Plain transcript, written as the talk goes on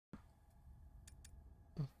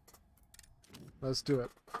Let's do it.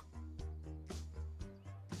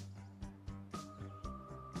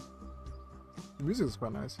 The music is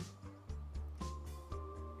quite nice.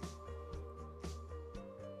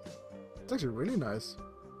 It's actually really nice.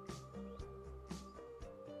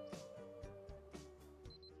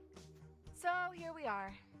 So here we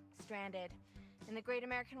are, stranded in the great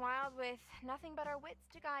American wild with nothing but our wits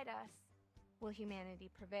to guide us. Will humanity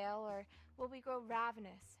prevail, or will we grow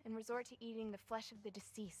ravenous and resort to eating the flesh of the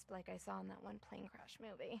deceased like I saw in that one plane crash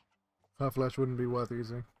movie? Her flesh wouldn't be worth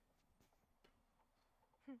eating.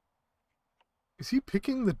 Is he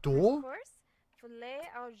picking the door? Of course, filet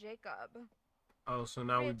au Jacob. Oh, so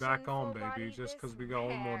now we Rich back and on, full-bodied baby. Just because we this got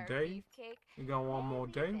one more rare day. beefcake We got one more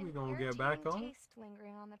may day. leave We an gonna get back irritating on. taste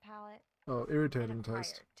lingering on the palate. Oh, An irritating acquired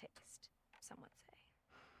taste. taste, some would say.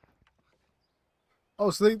 Oh,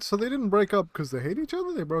 so they didn't break up because they hate each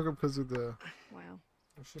other? They broke up because of the... Wow.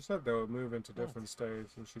 She said they would move into different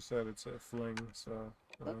states, and she said it's a fling, so...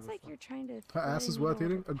 Looks like you're trying to. Her ass is worth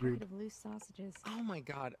eating? Agreed. Of loose sausages. Oh my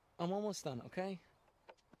god, I'm almost done, okay?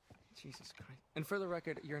 Jesus Christ. And for the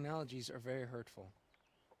record, your analogies are very hurtful.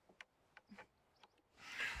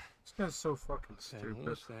 This guy's so fucking Okay, stupid.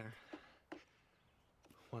 almost there.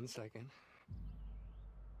 1 second.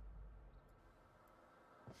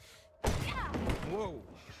 Whoa!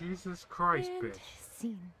 Jesus Christ, And bitch.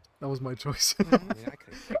 scene. That was my choice. I mean, I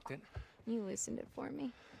could have picked it. You loosened it for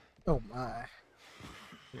me. Oh my.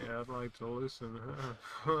 Yeah, I'd like to listen.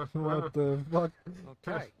 What the fuck?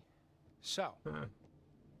 Okay. So,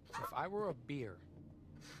 if I were a beer,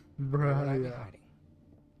 Bruh, where would I be yeah. hiding?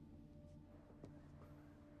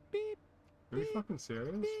 Beep. Are you fucking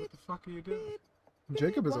serious? What the fuck are you doing?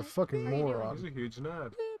 Jacob is a fucking He's moron. a huge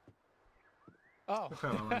nerd. Oh. I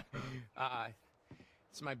kinda like that.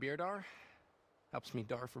 It's my beer dar. Helps me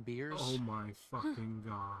dar for beers. Oh my fucking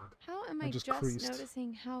god. How am I I just just creased.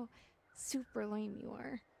 noticing how super lame you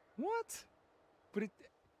are? What? But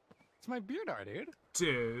it's my beer dar, dude.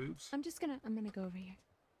 Dude. I'm gonna go over here.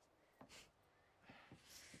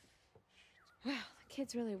 Wow, the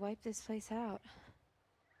kids really wiped this place out.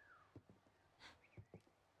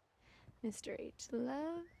 Mr. H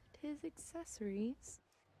loved his accessories.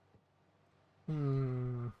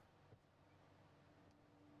 Hmm.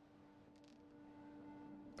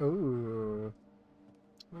 Oh.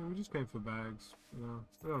 I mean, we just came for bags, you know.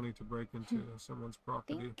 We don't need to break into someone's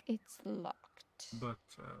property. Think it's locked. But,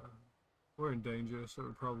 we're in danger, so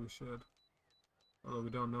we probably should. Although we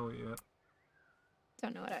don't know it yet.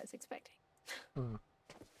 Don't know what I was expecting. Hmm.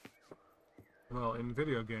 Well, in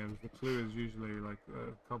video games, the clue is usually like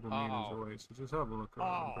a couple meters away, so just have a look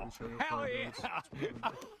around. I'm pretty sure you'll hell find yeah!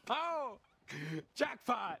 it. Oh,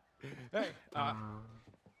 jackpot! Hey,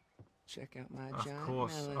 check out my giant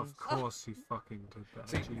melons. Of course he fucking did that.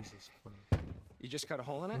 See? Jesus Christ. You just cut a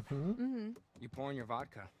hole in it. Hmm? Mm-hmm. You pour in your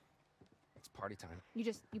vodka. It's party time.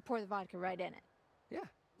 You pour the vodka right in it. Yeah,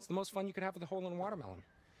 it's the most fun you could have with a hole in a watermelon.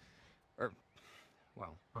 Or,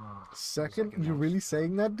 well, Second? Second You most. really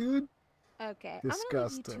saying that, dude? Okay, I'm gonna leave you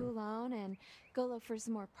Disgusting. two alone and go look for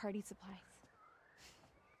some more party supplies.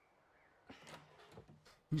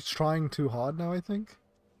 He's trying too hard now, I think.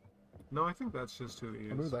 No, I think that's just who he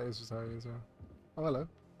I know is. that is just how he is, yeah. Oh, hello.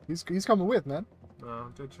 He's coming with, man. No,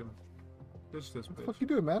 ditch him. Ditch this What the bitch. fuck you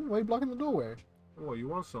doing, man? Why are you blocking the doorway? Oh, you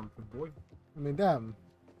want something, boy? I mean, damn.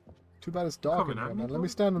 Too bad it's dark in Coming at here, me, man. Let boy? me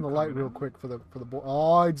stand in the You light coming real at me? quick for the boy.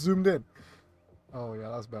 Oh, it zoomed in. Oh, yeah,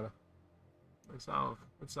 that's better. It's out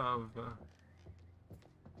of,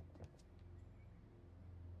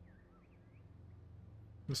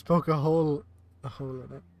 Just poke a hole in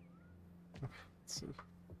it. Okay, let's see.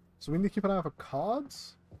 So we need to keep an eye out for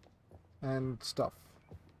cards and stuff.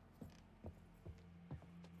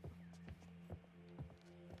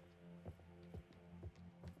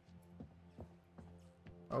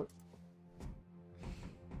 Oh,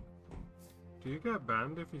 do you get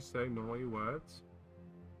banned if you say naughty words?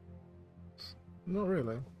 not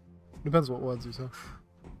really. Depends what words you say.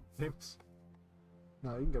 Oops.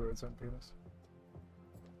 No, you can get rid of some penis.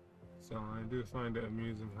 So I do find it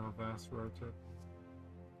amusing how Vass wrote it.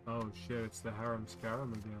 Oh shit, it's the harem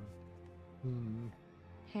scarum again. Hmm.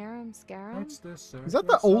 Harem scarum? It's the Is that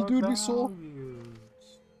the circus old of dude we saw? values.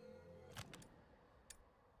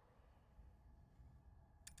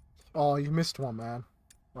 Oh, you missed one, man.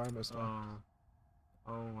 Oh, I missed one.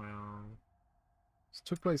 Oh well. This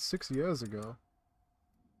took place 6 years ago.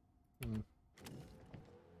 Hmm.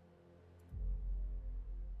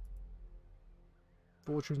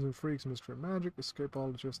 Fortunes and freaks, mystery and magic,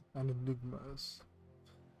 escapologists, and enigmas.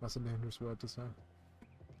 That's a dangerous word to say.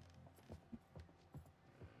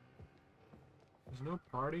 There's no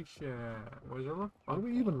party shit. Where's it look? What are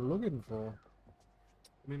we even looking for?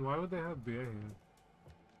 I mean, why would they have beer here?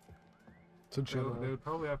 It's a They general. would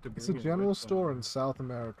probably have to It's a bring it general with them. store in South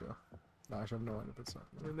America. No, actually, I have no idea if it's South I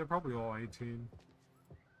America. mean, they're probably all 18.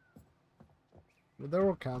 But they're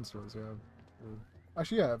all counselors, yeah.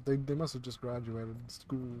 Actually, yeah, they must have just graduated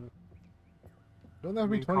school. Don't they have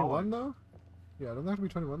to be mean 21 college. though? Yeah, don't they have to be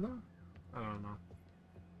 21 though? I don't know.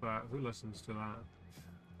 But who listens to that?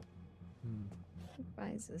 Who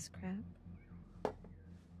buys this crap?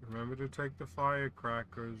 Remember to take the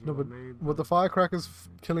firecrackers. No, we'll but need were the them. firecrackers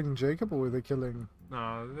killing Jacob, or were they killing...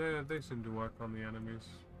 No, they seem to work on the enemies.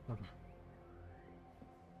 Okay.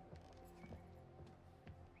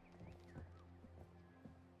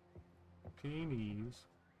 Peonies.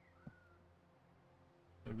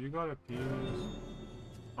 Have you got a peonies?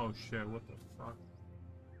 Oh shit, what the fuck?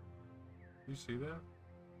 You see that?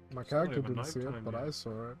 My It's not character even didn't see it, nighttime but yet. I saw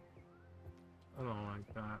it. I don't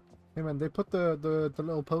like that. Hey man, they put the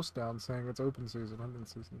little post down saying it's open season, hunting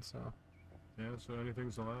season, so... Yeah, so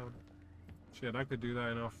anything's allowed. Shit, I could do that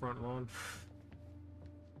in our front lawn.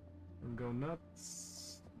 And go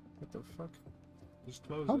nuts. What the fuck? Just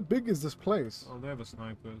close How it. big is this place? Oh, they have a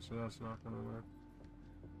sniper, so that's not gonna work.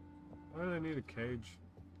 Why do they need a cage?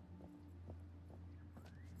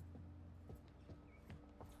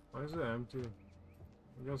 Why is it empty?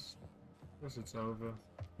 I guess it's over.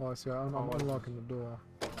 Oh, I see, I'm Oh, what is unlocking the door.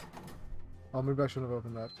 Oh, maybe I shouldn't have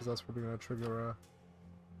opened that, because that's probably gonna trigger a...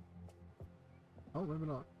 Oh, maybe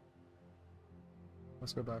not.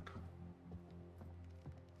 Let's go back.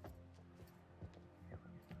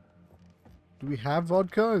 Do we have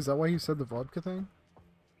vodka? Is that why you said the vodka thing?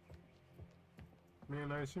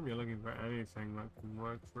 Man, I assume you're looking for anything that can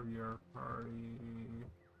work for your party.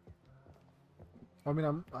 I mean,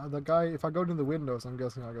 I'm the guy. If I go to the windows, I'm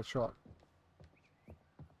guessing I get shot.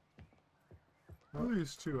 Oh,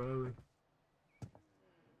 it's too early.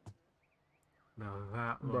 Now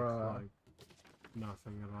that looks Bruh. like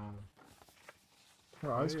nothing at all. Her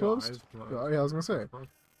Why eyes are your closed? eyes closed? Yeah, I was gonna say. What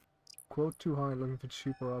Quote too high, looking for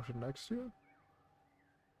cheaper option next year.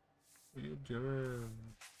 are you doing?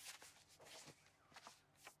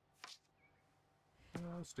 Yeah,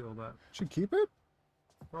 I'll steal that. Should keep it?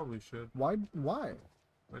 Probably should. Why? Why?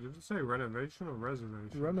 Wait, did it say renovation or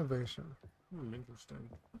reservation? Renovation. Interesting.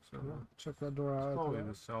 So, Yeah, check that door it's out. probably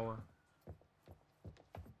the seller.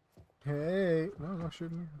 Hey, no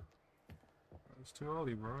shooting. It's too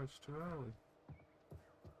early, bro. It's too early.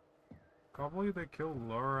 Can't believe they killed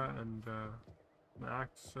Laura and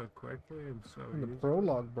Max so quickly and so In the easily.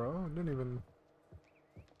 prologue, bro. It didn't even.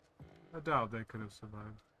 I doubt they could have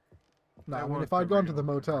survived. Nah, They I mean, weren't if I'd the gone to the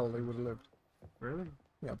real motel, they characters. would have lived. Really?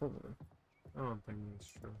 Yeah, probably. I don't think that's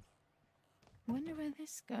true. Wonder where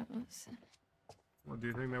this goes. Well, do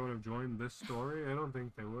you think they would have joined this story? I don't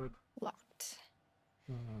think they would. Locked.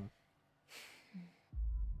 Mhm.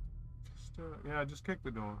 Just, yeah, just kick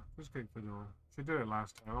the door. Just kick the door. She did it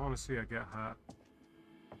last time. I want to see her get hurt.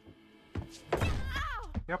 Ow!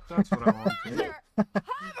 Yep, that's what I wanted. Mother!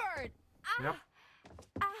 Hubbard! Yep.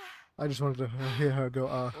 I just wanted to hear her go,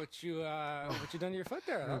 What you done to your foot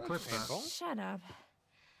there? Yeah, That clip looks that. painful. Shut up.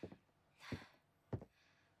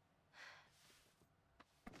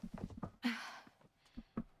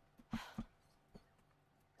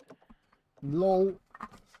 lol.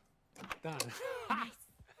 Done.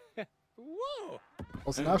 Nice. Whoa.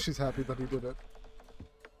 Also, now she's happy that he did it.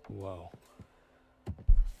 Whoa.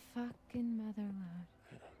 Fucking mother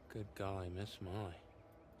load. Good golly, Miss Molly.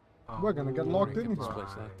 We're gonna get locked in Get this here. place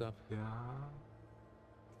locked up. Yeah.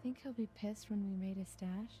 Think he'll be pissed when we made a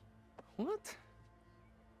stash? What?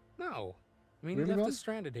 No. I mean, Really, he left man? us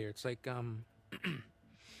stranded here. It's like,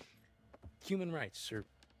 human rights or...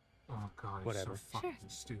 Oh god, Whatever. it's so fucking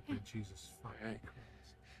stupid. Jesus fucking Alright.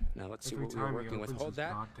 Christ. Now let's see Every what we were time he working with. opens Hold his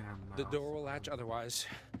that. goddamn The mouth. door will latch otherwise.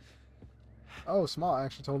 Oh, smart. I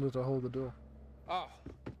actually told her to hold the door. Oh.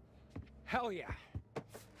 Hell yeah.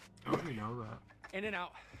 How do you know that? In and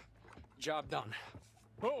out. Job done.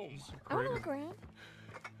 Boom. I want to Great. look around.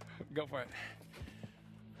 Go for it.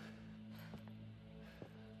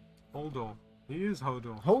 Hodor. He is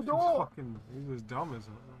Hodor. Hodor! Fucking, he's as dumb as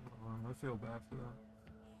I feel bad for that.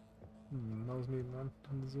 That was me, man.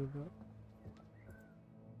 I deserve that.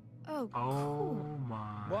 Oh, Oh cool. my.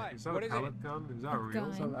 What? Is that What a is it? pellet gun? Is that A real?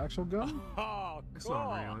 Is that an actual gun? Oh, It's cool.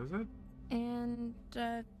 not real, is it? And,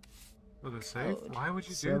 With a safe? Code. Why would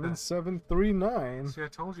you do that? 7739. See, I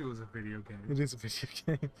told you it was a video game. It is a video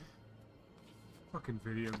game. Fucking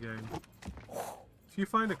video game. If you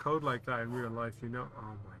find a code like that in real life, you know. Oh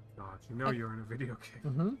my god, you know you're in a video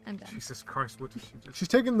game. Mm-hmm. I'm done. Jesus Christ, what did she just? She's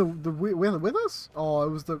taking the with us? Oh, it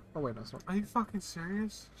was the. Oh wait, no, it's not. Are you fucking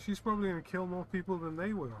serious? She's probably gonna kill more people than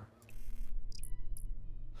they will.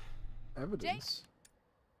 Evidence?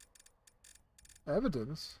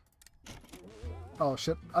 Evidence? Oh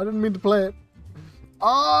shit, I didn't mean to play it.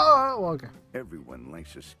 Oh, well, okay. Everyone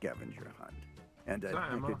likes a scavenger hunt. And at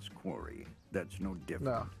Emma? Hackett's Quarry, that's no different.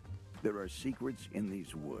 No. There are secrets in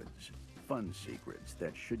these woods. Fun secrets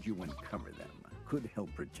that, should you uncover them, could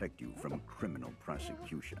help protect you from criminal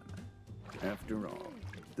prosecution. After all,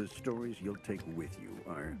 the stories you'll take with you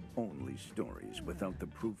are only stories without the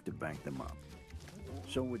proof to back them up.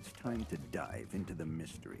 So it's time to dive into the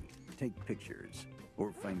mystery, take pictures,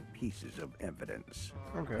 or find pieces of evidence.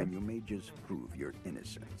 Okay. And you may just prove your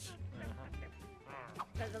innocence.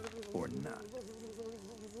 Or not.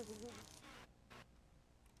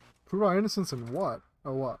 Prove our innocence in what?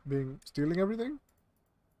 Or what? Stealing everything?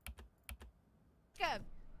 Jacob,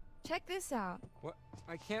 check this out. What?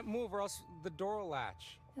 I can't move or else the door will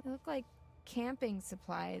latch. They look like camping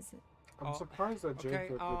supplies. I'm Oh, surprised that okay,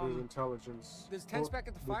 Jacob, with his intelligence. There's tents put back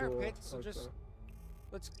at the the fire door pit, so like just that.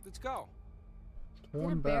 let's go. Did a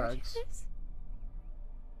Torn bear take bags. this?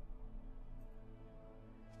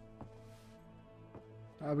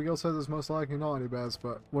 Abigail says it's most likely not any bears,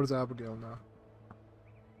 but what does Abigail know?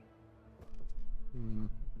 Hmm.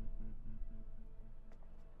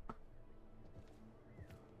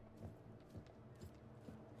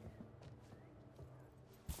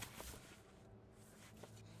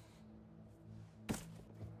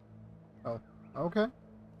 Oh, okay.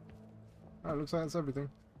 Alright, looks like that's everything.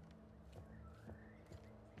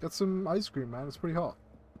 Get some ice cream, man. It's pretty hot.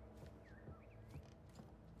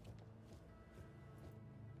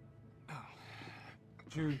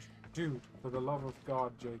 Dude, for the love of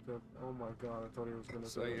God, Jacob. Oh my God, I thought he was gonna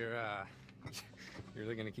So say. you're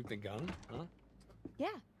really gonna keep the gun, huh? Yeah,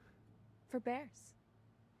 for bears.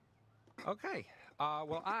 Okay.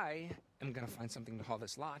 Well, I am gonna find something to haul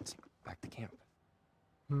this lot back to camp.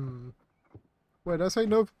 Hmm. Wait, did I say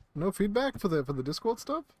no feedback for the Discord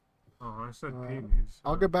stuff? Oh, I said peonies.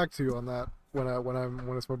 I'll get back to you on that when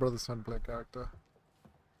it's my brother's turn to play a character.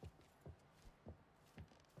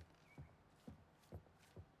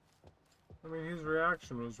 I mean, his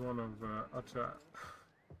reaction was one of utter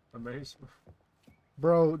amazement.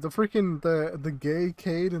 Bro, the freaking the gay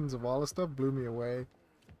cadence of all this stuff blew me away.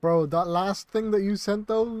 Bro, that last thing that you sent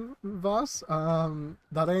though, Voss,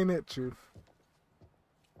 that ain't it, Chief.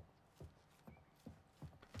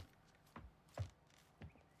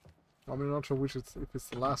 I mean, I'm not sure if it's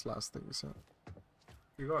the last thing you sent.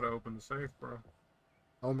 You gotta open the safe, bro.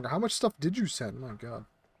 Oh my god, how much stuff did you send? My god.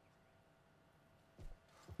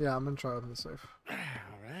 Yeah, I'm gonna try to open the safe. All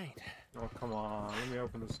right. Oh, come on. Let me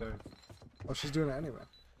open the safe. Oh, she's doing it anyway.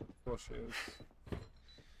 Of course she is.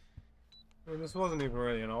 I mean, this wasn't even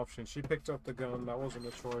really an option. She picked up the gun. That wasn't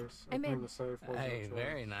a choice. I mean- Opening the safe wasn't a Hey, choice.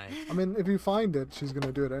 very nice. I mean, if you find it, she's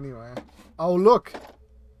gonna do it anyway. Oh, look!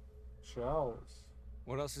 Shells.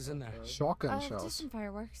 What else is in there? Shotgun Just shells. some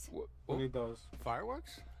fireworks. We need those.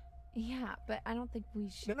 Fireworks? Yeah, but I don't think we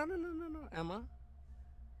should. No, Emma.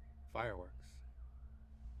 Fireworks.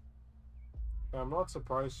 I'm not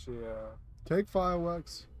surprised she, Take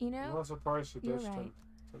fireworks. You I'm know, not surprised she You're ditched him. right.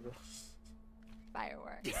 To this.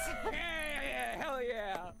 fireworks. Yeah, hell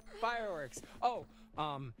yeah. Fireworks. Oh,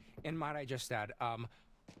 and might I just add,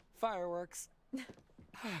 fireworks.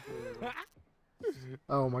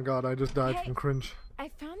 Oh my god, I just died Hey. from cringe. I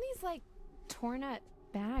found these like torn up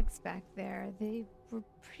bags back there. They were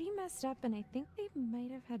pretty messed up, and I think they might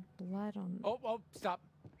have had blood on them. Oh, stop.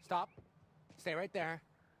 Stay right there.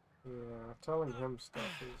 Yeah, telling him stuff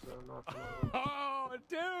is not gonna... Oh,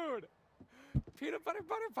 dude. Peanut butter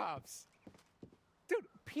pops. Dude,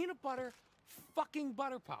 peanut butter fucking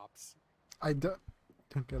butter pops. I don't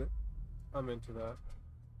get it. I'm into that.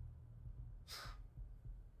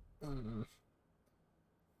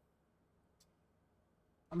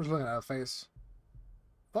 I'm just looking at her face.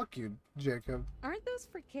 Fuck you, Jacob. Aren't those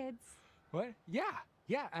for kids? What?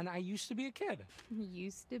 Yeah, and I used to be a kid.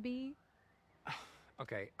 Used to be.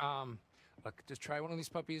 Okay, look, just try one of these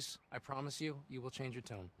puppies. I promise you will change your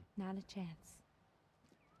tone. Not a chance.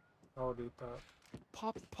 I'll eat that.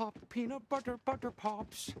 Pop, peanut butter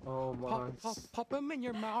pops. Oh my. Pop them in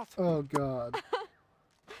your mouth. Oh god.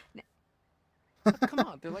 Come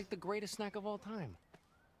on, they're like the greatest snack of all time.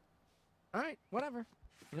 All right, whatever.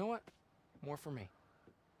 You know what? More for me.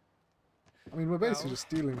 I mean, we're basically Well- just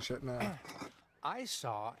stealing shit now. I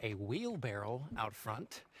saw a wheelbarrow out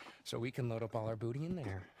front, so we can load up all our booty in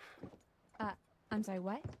there. I'm sorry,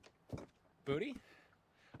 what? Booty?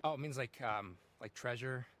 Oh, it means like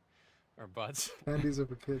treasure or buds. Candies are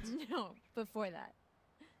for kids. No, before that.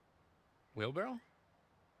 Wheelbarrow?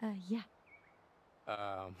 Yeah.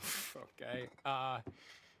 Okay.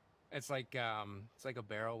 It's like a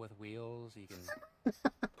barrel with wheels. You can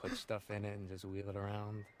put stuff in it and just wheel it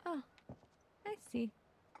around. Oh, I see.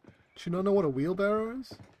 Do you not know what a wheelbarrow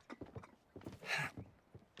is?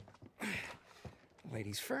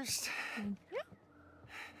 Ladies first. Yeah.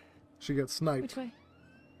 She gets sniped. Which way?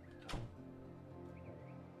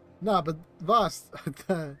 Nah, but Voss,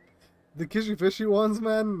 the Kishy Fishy ones,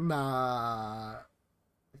 man, nah.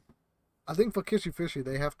 I think for Kishy Fishy,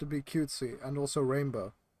 they have to be cutesy and also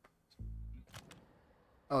rainbow.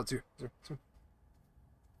 Oh, it's you. It's you.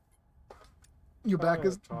 Your back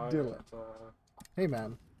is Dylan. Hey,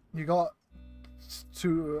 man. You got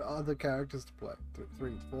 2 other characters to play.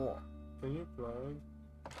 3, 4. Can you play?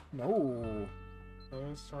 No.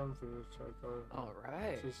 It's time for you to check out. All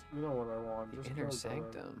right. Just, you know what I want. Just Inner go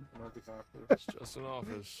sanctum. and I'll be happy. It's just an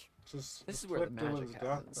office. Just This is where the click magic Dylan's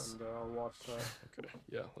happens. death and I'll watch that. Okay,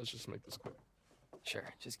 yeah, let's just make this quick. Sure.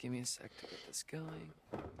 Just give me a sec to get this going.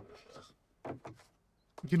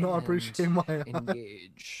 You not And appreciate my eye.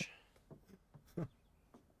 engage.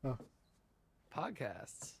 Oh.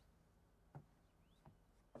 Podcasts.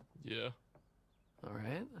 Yeah. All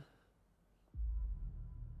right.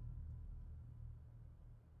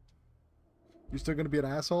 You still gonna be an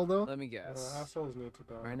asshole, though? Let me guess. Assholes need to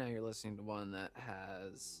die. Right now you're listening to one that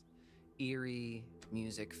has eerie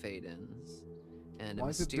music fade-ins and a Why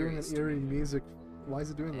is it doing an mysterious eerie demeanor music? Why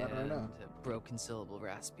is it doing that right and now? a broken syllable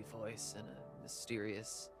raspy voice and a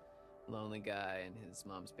mysterious lonely guy in his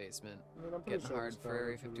mom's basement. I mean, I'm pretty Getting sure hard this for guy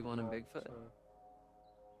Area lives with 51 his and mom, Bigfoot?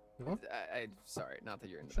 so- What? Sorry, not that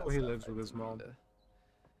you're into Sure that he stuff. lives I with his just wanted mom. to-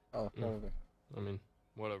 Oh, Mm. probably. I mean,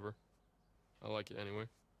 whatever. I like it anyway.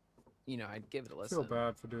 You know, I'd give it a I listen. feel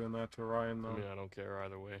bad for doing that to Ryan, though. I mean, I don't care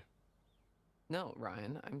either way. No,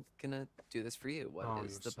 Ryan, I'm gonna do this for you. What Oh,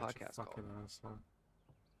 is you're the such a podcast fucking called? asshole.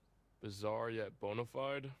 Bizarre yet bona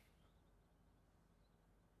fide.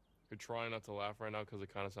 You're trying not to laugh right now because it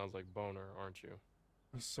kind of sounds like boner, aren't you?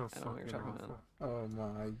 He's so I don't know what fucking you're talking awful. Oh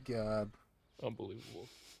my god. Unbelievable.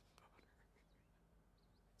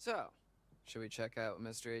 So, should we check out what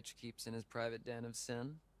Mr. H keeps in his private den of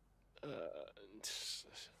sin?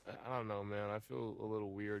 I don't know, man. I feel a little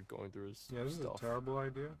weird going through his Yeah, this is a stuff. terrible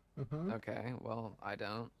idea. Mm-hmm. Okay, well, I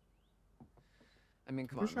don't. I mean,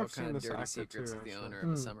 come Wish on, what I've seen kind of this dirty actor secrets too, is the actually. owner of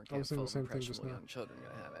a summer I was camp thinking full the of same thing just impressionable now. young children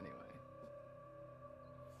gonna have anyway?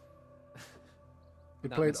 He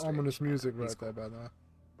Not played Mr. H, ominous man. music He's right there, by the way.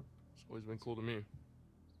 It's always been cool to me.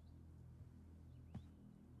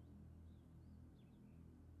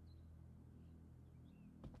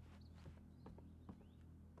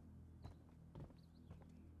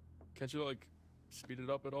 Can't you, like, speed it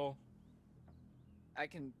up at all? I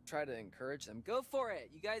can try to encourage them. Go for it!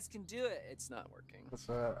 You guys can do it! It's not working. Let's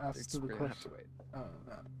They're ask just to the gonna have to question. wait. Oh,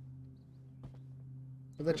 no.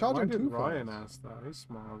 But they're Why charging did 2 Ryan phones. ask that? He's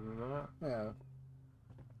smaller than that. Yeah.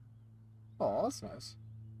 Oh, that's nice.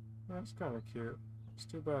 That's kind of cute. It's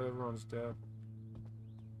too bad everyone's dead.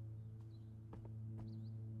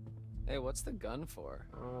 Hey, what's the gun for?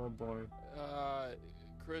 Oh boy.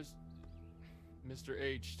 Chris, Mr.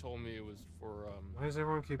 H told me it was for, Why does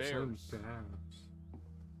everyone keep saying bears. bears?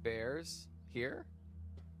 Bears? Here?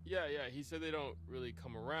 Yeah, he said they don't really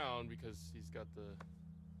come around because he's got the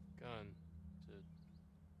gun to...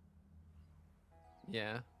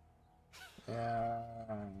 Yeah. Yeah.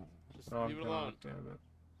 Just Oh leave it god alone. damn it.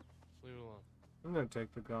 Just leave it alone. I'm gonna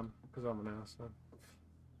take the gun, because I'm an asshole.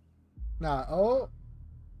 Nah, oh.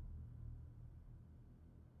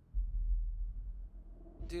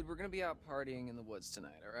 Dude, we're gonna be out partying in the woods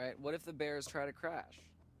tonight, alright? What if the bears try to crash?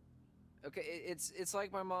 Okay, it's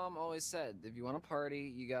like my mom always said, if you want to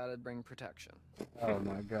party, you gotta bring protection. Oh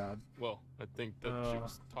my god. Well, I think that she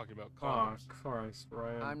was talking about Oh, condoms. Christ,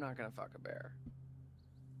 Ryan. I'm not gonna fuck a bear.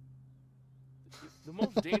 The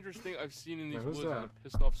most dangerous thing I've seen in these Wait, who's woods is that? a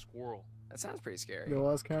pissed off squirrel. That sounds pretty scary. Your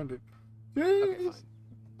last counted. Okay, Jeez. fine.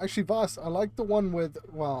 Actually, Voss, I like the one with,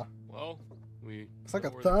 well, Well, we it's like know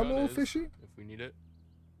a where the gun thermal is fishy. if we need it.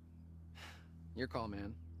 Your call,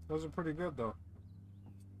 man. Those are pretty good, though.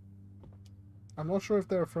 I'm not sure if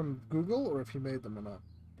they're from Google or if he made them or not,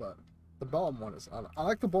 but the bottom one is. I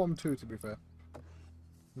like the bottom 2, to be fair.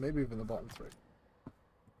 Maybe even the bottom 3.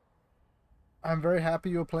 I'm very happy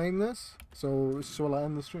you're playing this, so will I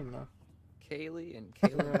end the stream now? Kaylee and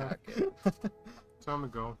Kayla Hackett. Time to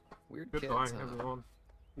go. Weird Goodbye, kids, huh? everyone.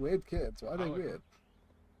 Weird kids. Why are they I like weird?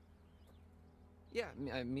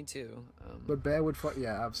 Yeah, me too. But bear would fight.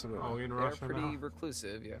 Yeah, absolutely. Oh, we in they're Russia pretty now?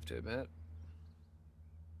 reclusive, you have to admit.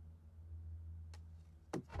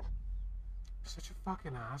 Such a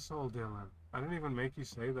fucking asshole, Dylan. I didn't even make you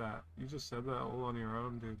say that. You just said that all on your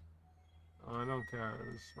own, dude. Oh, I don't care.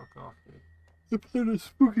 Just fuck off, dude. They played a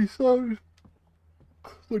spooky sound.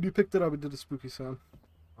 When you picked it up, it did a spooky sound.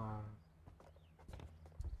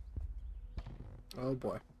 Oh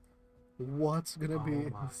boy. What's gonna be? Oh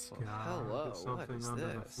my god. Hello, There's what something is under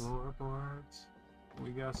the this? floorboards.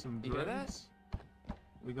 We got some You hear that? drinks.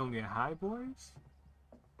 We gonna get high, boys?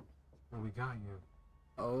 Well, we got you.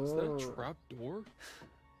 Is that Oh. a trap door?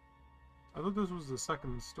 I thought this was the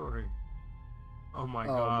second story. Oh my Oh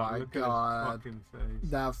god, my look God. at his fucking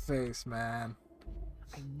face. That face, man.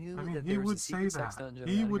 I knew I mean, that he there was would a say secret sex that. dungeon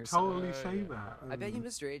He around would here somewhere. totally Yeah, say yeah. that. I bet you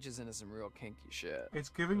Mr. H is into some real kinky shit. It's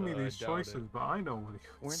giving me I these doubt choices, it. but I know what he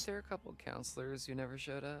would Weren't say. there a couple counselors who never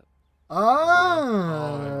showed up? Ah,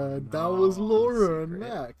 Oh, that was no. Laura and Secret.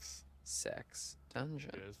 Max. Sex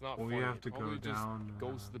dungeon. Yeah, it's not Well, we funny. have to It go probably just down,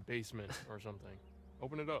 goes to the basement or something.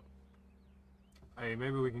 Open it up. Hey,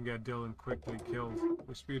 maybe we can get Dylan quickly killed.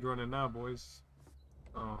 We're speed running now, boys.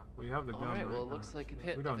 Oh, we have the gun. Alright, well, it now. looks like a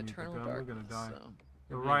pit We don't of need the eternal gun, we're darkness. gonna die. So.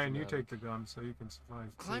 Yo, It Ryan, means you nothing. take the gun so you can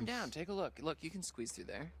survive. Climb please. down, take a look. Look, you can squeeze through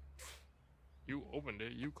there. You opened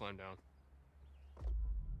it. You climb down.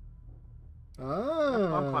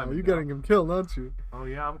 Ah, climbing you're down. getting him killed, aren't you? Oh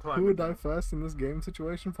yeah, I'm climbing. Who would die down. first in this game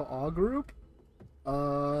situation for our group?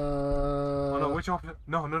 Oh no, which option?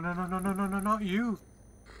 No, not you.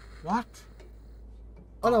 What?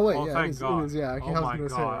 Oh no, wait, Oh, yeah, thank it is, God. it is, yeah. I Oh was my gonna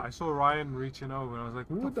god, I say. saw Ryan reaching over and I was like,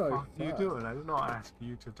 Who what would the die fuck are you first? doing? I did not ask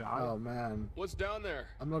you to die. Oh man, What's down there?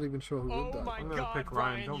 I'm not even sure who would Oh die. my I'm gonna god, pick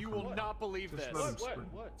Ryan, Ryan, don't you come will on. not believe Just this. let him What?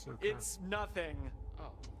 sprint. What? It's okay. It's nothing. Oh,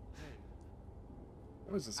 hey.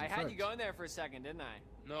 What is this? I had you effect? going there for a second, didn't I?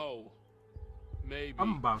 No. Maybe.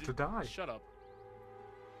 I'm about J- to die. Shut up.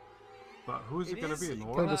 But who's it gonna be? Kind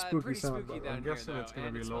Laura? of spooky pretty sound, spooky but down I'm here, guessing though, it's gonna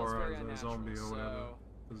and be it smells Laura very as a unnatural, zombie or whatever. so-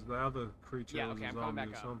 Because the other creature Yeah, was okay, a I'm coming zombie or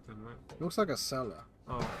back up. something, right? Looks like a cellar.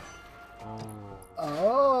 Oh. Oh.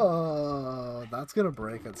 Oh, that's gonna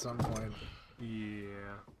break at some point. Yeah.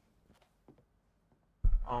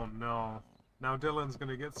 Oh no. Now Dylan's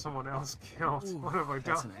gonna get someone else killed. Ooh, What have I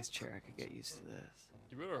That's a done? nice chair. I could get used to this.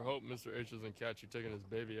 You better hope Mr. H doesn't catch you taking his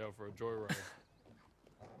baby out for a joyride.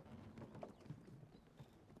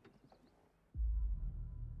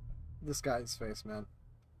 This guy's face, man.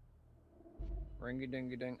 Ringy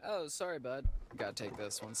dingy ding. Oh, sorry, bud. Gotta take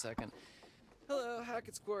this 1 second. Hello,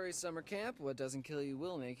 Hackett's Quarry Summer Camp. What doesn't kill you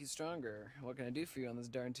will make you stronger. What can I do for you on this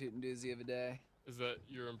darn tootin' doozy of a day? Is that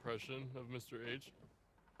your impression of Mr. H?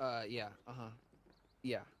 Yeah,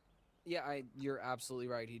 Yeah. Yeah, you're absolutely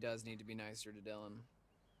right. He does need to be nicer to Dylan.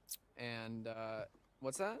 And,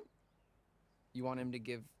 what's that? You want him to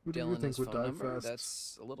give Who do you Dylan think his would phone die number? first?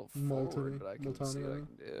 That's a little Multani- forward, but I can see what I Multani?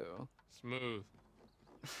 can do. Smooth.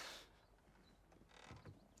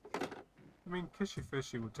 I mean, Kishy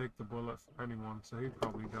Fishy would take the bullet for anyone, so he'd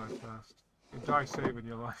probably die first. He'd die saving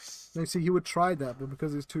your life. Now, see, he would try that, but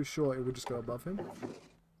because he's too short, it would just go above him.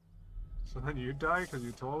 So then you die because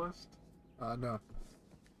you're tallest? No.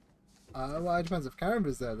 Well, it depends. If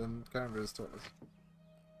Karen's there, then Karen is tallest.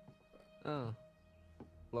 Oh.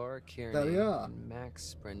 Laura Kearney There we are. and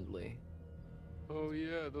Max Brindley. Oh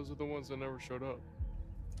yeah, those are the ones that never showed up.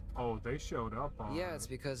 Oh, they showed up on Yeah, it's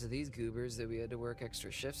because of these goobers that we had to work extra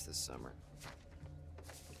shifts this summer.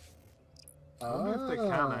 I wonder if they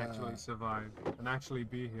can Ah. actually survive and actually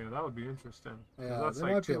be here. That would be interesting. 'Cause Yeah, that's they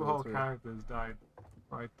like might be two able whole to. characters died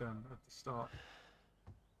right then at the start.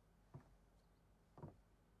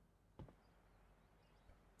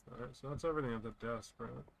 Alright, so that's everything at the desk, right?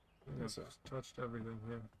 I think I've so. just touched everything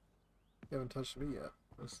here. You haven't touched me yet.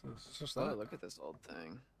 This. It's just Oh, that. look at this old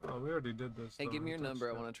thing. Oh, we already did this. Hey, though. give me We your touched number.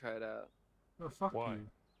 I it. want to try it out. No, fuck Why?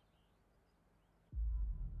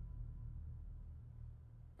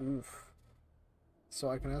 you. Oof. So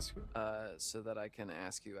I can ask you. So that I can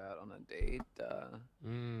ask you out on a date.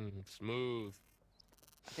 Smooth.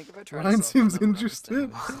 I think if I try Ryan to cell phone seems number on this thing, interested.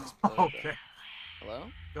 it just explode. Okay. Hello?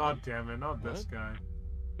 God damn it, not this What? guy.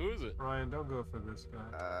 Who is it? Ryan, don't go for this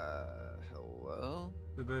guy. Hello?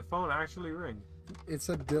 Did the phone actually ring? It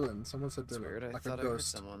said Dylan. Someone said It's Dylan. weird. I Like thought a I heard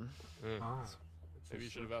ghost. someone. Eh, Oh. Maybe you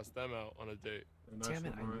should have asked them out on a date. Damn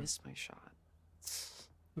it, I missed my shot.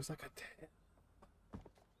 It was like a tail.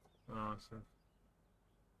 Oh, so.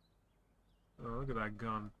 Oh, look at that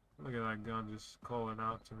gun. Look at that gun just calling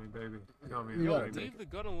out to me, baby. Got me You Yo, gotta baby. leave the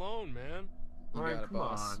gun alone, man. You Ryan, got it, come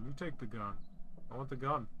boss. on. You take the gun. I want the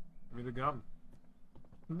gun. Give me the gun.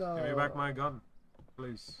 No. Give me back my gun.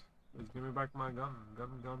 Please. Please give me back my gun.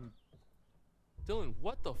 Gun. Dylan,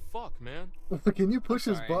 what the fuck, man? Can you push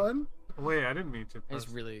his sorry. button? Wait, I didn't mean to I press.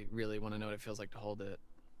 just really, really want to know what it feels like to hold it.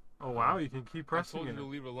 Oh, wow, you can keep I pressing told you it. to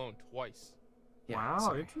leave it alone twice. Yeah, Wow,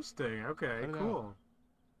 sorry. interesting. Okay, Cut it cool.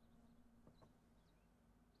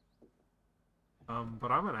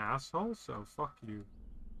 But I'm an asshole, so fuck you.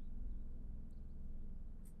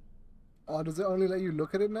 Oh, does it only let you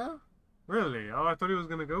look at it now? Really? Oh, I thought he was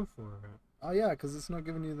gonna go for it. Oh yeah, because it's not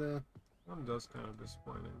giving you the... That does kind of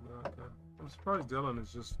disappointing, but okay. I'm surprised Dylan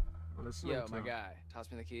is just listening Yo, to my him. guy, toss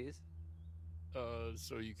me the keys.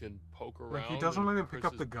 So you can poke around. Like, he doesn't in let him pick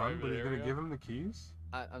up Chris's the gun, but private he's gonna area? give him the keys?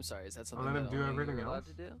 I'm sorry, is that I'll something let him that do only everything you're allowed else?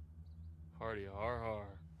 to do? Hardy har har.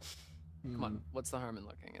 Come on, what's the harm in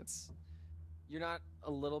looking? You're not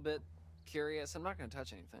a little bit curious? I'm not gonna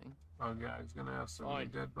touch anything. Oh yeah, he's gonna have so many Fine.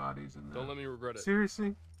 dead bodies in there. Don't let me regret it.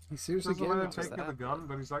 Seriously? He seriously Doesn't gave let him it. take that? the gun,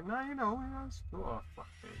 but he's like, nah, you know, yes. Oh, fuck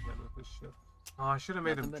me again with this shit. Oh, I should have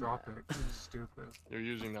made him Nothing but drop that. it. It's stupid. You're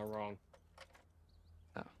using that wrong.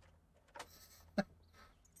 Oh.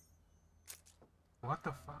 What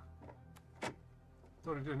the fuck?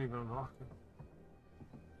 Thought he didn't even unlock it.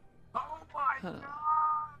 Oh my Huh.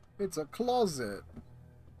 god! It's a closet.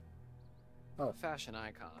 Oh. Fashion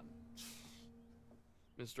icon.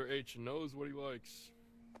 Mr. H knows what he likes.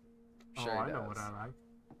 Sure Oh, he I know does. what I like.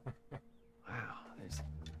 Wow, there's...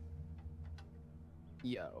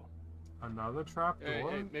 Yo. Another trap Hey,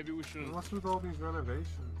 door? hey, maybe we shouldn't. What's with all these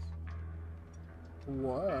renovations?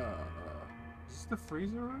 Whoa. Is this the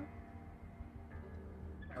freezer room?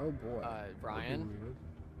 Oh boy. That'd be Ryan? weird.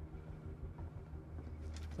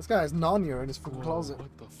 This guy has Narnia in his fucking Whoa, closet.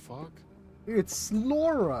 what the fuck? It's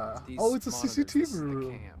Laura. These Oh, it's a monitors, CCTV this is the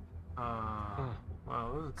room. camp.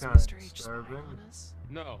 Wow, this is Is kind of Mr. H disturbing. spying on us?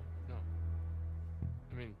 No.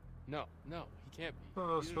 I mean, no, he can't be. Oh,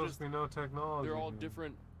 there's These are supposed just- to be no technology. They're all here.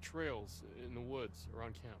 different trails in the woods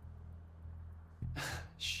around camp.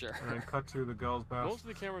 Sure. And then cut to the girl's bathroom. Most of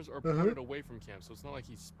the cameras are pointed away from camp, so it's not like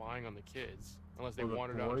he's spying on the kids, unless they Or the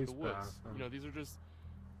wandered out into the boys' woods. bathroom. You know, these are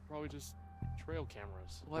probably just trail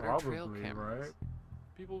cameras. What are trail Probably, cameras? right?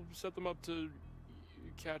 People set them up to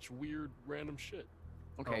catch weird random shit.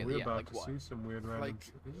 Okay, Oh, we're yeah, about like to what? see some weird random Like-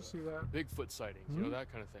 shit. Did you see that? Bigfoot sightings, you know,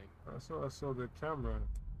 that kind of thing. I saw the camera.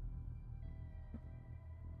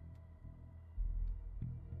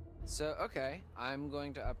 So, okay, I'm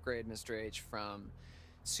going to upgrade Mr. H from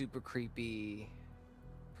super creepy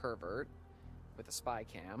pervert with a spy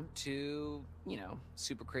cam to, you know,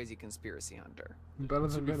 super crazy conspiracy hunter. Better To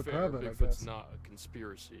than be being a fair, pervert, I Bigfoot's guess. not a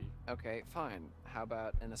conspiracy. Okay, fine. How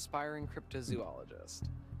about an aspiring cryptozoologist?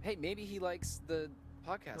 Hey, maybe he likes the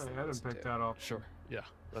podcast. I that we hadn't listen picked to. that up. Sure, yeah,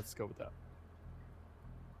 let's go with that.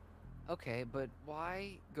 Okay, but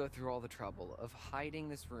why go through all the trouble of hiding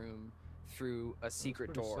this room through a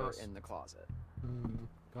secret pretty door sus. in the closet?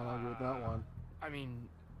 Can't argue with that one. I mean,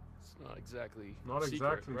 it's not exactly Not secret,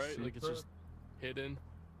 exactly right? Like it's secret. just hidden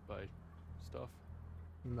by stuff.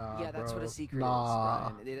 Nah, Yeah, that's what bro. a secret Nah.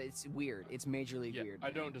 is, Brian. It's weird. It's majorly Yeah, weird.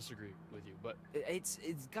 I don't disagree with you, but It's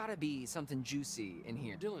gotta be something juicy in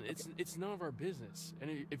here. Dylan, it's none of our business.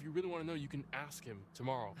 And if you really want to know, you can ask him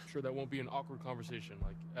tomorrow. Sure, that won't be an awkward conversation,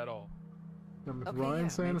 like at all. And if Okay,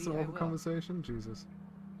 Ryan's yeah, saying it's an maybe I awkward will. conversation, Jesus.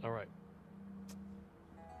 All right.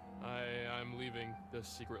 I'm leaving this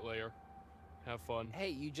secret layer. Have fun. Hey,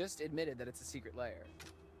 you just admitted that it's a secret layer.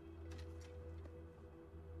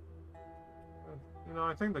 You know,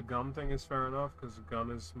 I think the gun thing is fair enough because the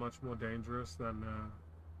gun is much more dangerous than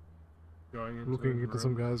going into Looking his into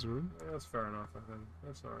some room. guy's room. Yeah, that's fair enough. I think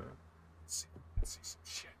that's alright. Let's see some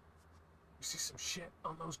shit. You see some shit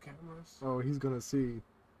on those cameras? Oh, he's gonna see.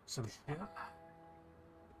 Some shit.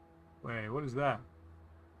 Wait, what is that?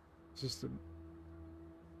 Just a,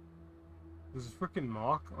 There's a freaking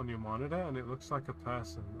mark on your monitor, and it looks like a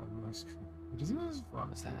person on my screen. Jesus. Fuck.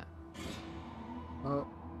 What's that? Oh,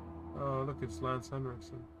 Oh, look, it's Lance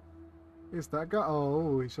Henriksen. it's that guy.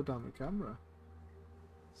 Oh, he shut down the camera.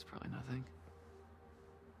 It's probably nothing.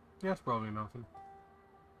 Yeah, it's probably nothing.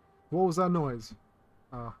 What was that noise?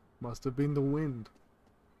 Ah, must have been the wind.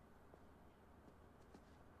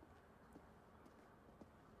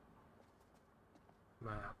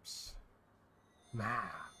 Maps.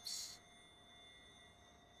 Maps.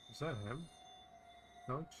 Is that him?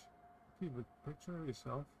 Coach? Keep a picture of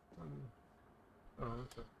yourself. Oh,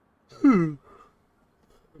 okay.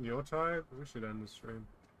 You're tired? We should end the stream.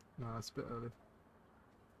 Nah, it's a bit early.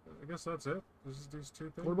 I guess that's it. This is these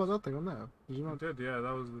two things. What about that thing on there? Did you I not? did, yeah.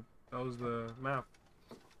 That was the map.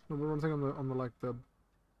 No, but one thing on the like the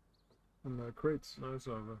on the crates. No, it's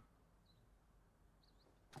over.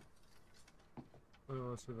 Oh,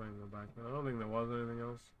 let's see if I can go back. I don't think there was anything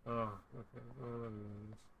else. Oh, okay. Oh, there it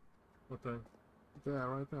is. What thing? There,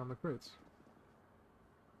 right there on the crates.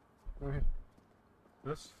 Right here.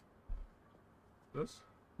 This? This?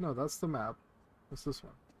 No, that's the map. It's this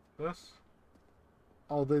one. This?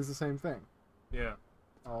 Oh, there's the same thing. Yeah.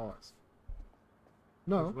 Oh,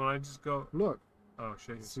 no. When I just go. Look. Oh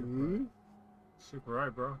shit, you're See? super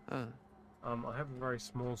right, bro. Huh. I have a very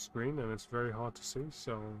small screen and it's very hard to see,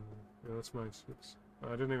 so yeah, that's my excuse.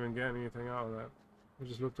 I didn't even get anything out of that. I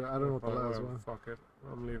just looked at. I don't know what the Fine, letters whatever, were. fuck it.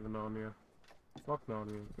 I'm leaving Narnia. Fuck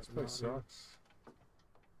Narnia. This place Narnia. sucks.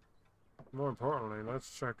 More importantly, let's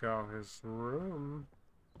check out his room.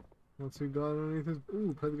 What's he got underneath his?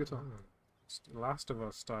 Ooh, play the guitar. It's Last of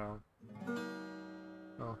Us style.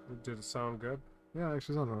 Oh, Did it sound good? yeah,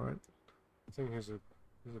 actually, sounds alright. I think he's a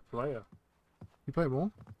player. You play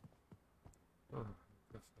more? Oh,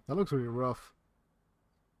 That looks really rough.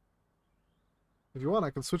 If you want,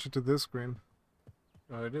 I can switch it to this screen.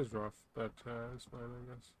 oh, it is rough, but it's fine,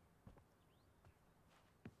 I guess.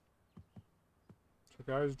 Check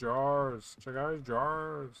out his jars. Check out his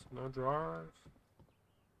jars. No jars.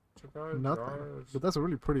 Check out his Nothing. jars. But that's a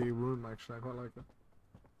really pretty room, actually. I quite like it.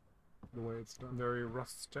 The way it's done. Very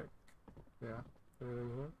rustic. Yeah.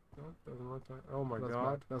 Anything here? No, doesn't look like. Oh my That's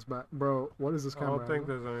god. bad. That's bad. Bro, what is this I camera? don't think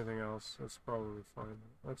angle? there's anything else. It's probably fine.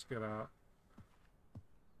 Let's get out.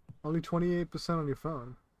 Only 28% on your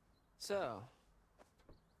phone. So,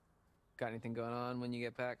 got anything going on when you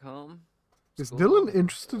get back home? Is School? Dylan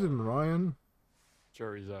interested in Ryan?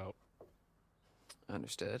 Jury's out.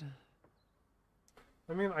 Understood.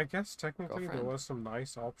 I mean, I guess technically there Girlfriend? was some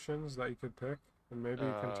nice options that you could pick, and maybe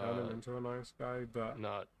you can turn him into a nice guy, but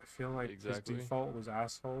Not I feel like exactly. his default was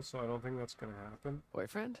asshole, so I don't think that's gonna happen.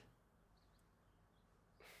 Boyfriend?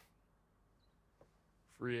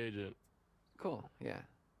 free agent. Cool, yeah.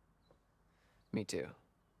 Me too.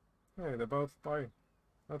 Hey, they're both bi.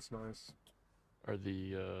 That's nice. Are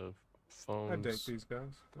the I phones? date these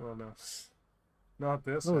guys. Well, no. Not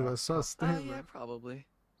this. Oh, app. that's sus Oh, statement. yeah, probably.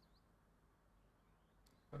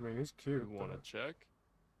 I mean, he's You cute. want but- to check?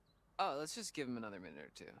 Oh, let's just give him another minute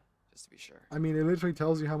or two, just to be sure. I mean, it literally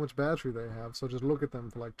tells you how much battery they have, so just look at them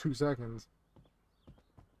for like 2 seconds.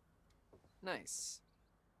 Nice.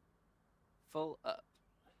 Full up.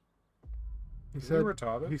 He Is he said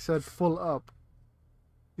retarded? he said full up.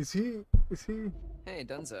 Is he Hey,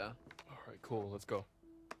 Dunzo. All right, cool. Let's go.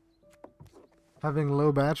 having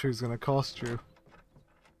low battery is gonna cost you?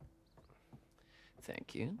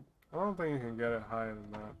 Thank you. I don't think you can get it higher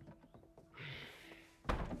than that.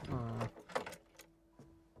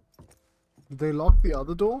 Did they lock the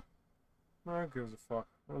other door? No, who gives a fuck?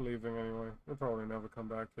 We're leaving anyway. We'll probably never come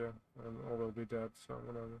back here, or we'll be dead, so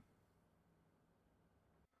whatever.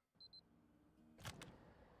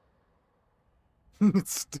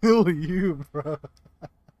 It's still you, bro.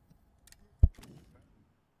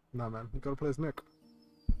 Nah, man, you gotta play as Nick.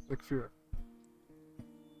 Nick Fury.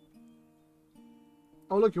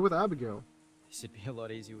 Oh, look, you're with Abigail. This would be a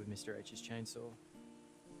lot easier with Mr. H's chainsaw.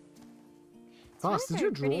 Foss, did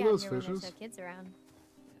you draw those fishes? No kids around.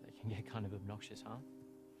 They can get kind of obnoxious, huh?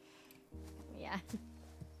 Yeah.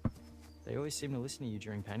 They always seem to listen to you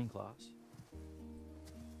during painting class.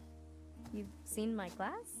 You've seen my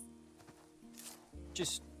class?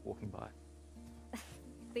 Just walking by.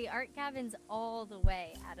 The art cabin's all the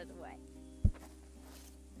way out of the way.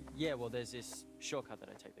 Yeah, well, there's this shortcut that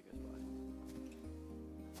I take that goes by.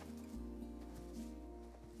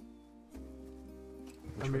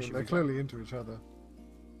 I mean, they're clearly into each other.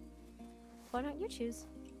 Why don't you choose?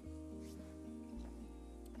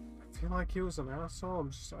 I feel like he was an asshole.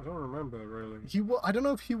 I don't remember really. I don't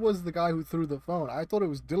know if he was the guy who threw the phone. I thought it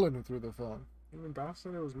was Dylan who threw the phone. I mean,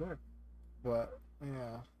 bastard, it was Nick. But,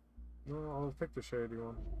 yeah. No, I'll pick the shady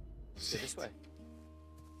one. Go this way.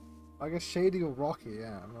 I guess Shady or Rocky,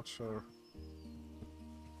 yeah, I'm not sure.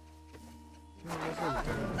 I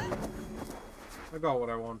got what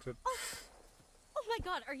I wanted. Oh my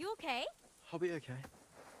god, are you okay? I'll be okay.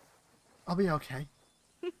 I'll be okay.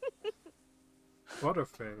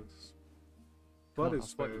 Butterface. Come on, Butt I'll his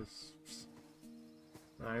spot you. face.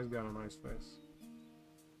 Nah, he's got a nice face.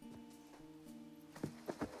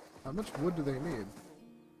 How much wood do they need?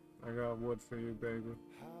 I got wood for you, baby.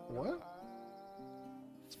 What?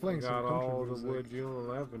 It's I playing some got country all the music. wood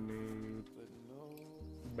you'll ever need.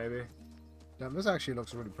 Baby. Damn, this actually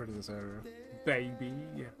looks really pretty, this area. Baby.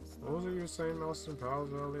 What was it you were saying, Austin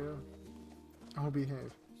Powers, earlier? I'll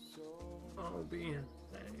behave. Oh, be.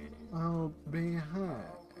 I'll behave.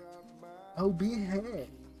 Oh, behave.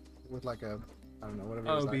 With like a, I don't know,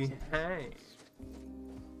 whatever his Oh, accent is. behave.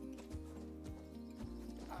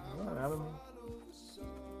 What, Adam?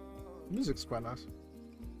 Music's quite nice.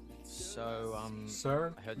 So,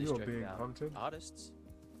 Sir, I heard this you are joke being about hunted. artists.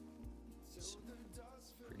 It's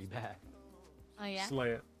pretty bad. Oh yeah?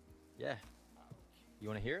 Slay it. Yeah. You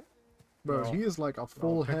want to hear it? Bro, No. he is like a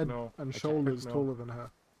full pick head no. and Okay, shoulders pick no. taller than her.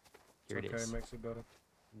 Here it Okay, is. makes it better.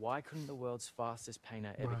 Why couldn't the world's fastest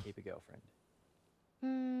painter ever Wow. keep a girlfriend?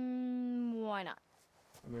 Why not?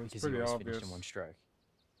 I mean, it's Because he pretty always obvious. finished in one stroke.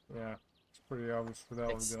 Yeah, it's pretty obvious for that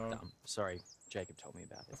one It's going. dumb. Sorry, Jacob told me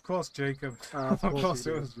about it. Of course, Jacob. Of Of course course he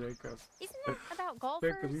it did. was Jacob. Isn't it about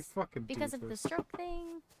golfers? Jacob, you fucking Because of the doofus. stroke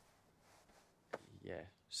thing? Yeah,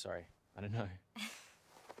 sorry. I don't know.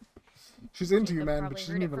 She's into you, Jacob man, probably but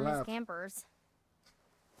she heard didn't it even from his laugh. campers.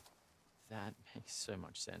 That makes so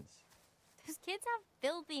much sense. Those kids have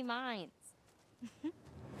filthy minds.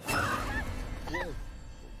 Whoa.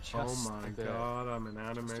 Oh Just my a bit. god, I'm an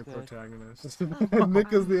anime Just a bit. protagonist.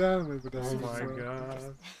 Nick is the anime Oh protagonist. my right?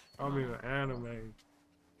 god. I'm in an anime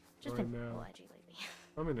Just right been a now. little edgy lately.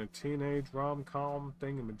 I'm in a teenage rom-com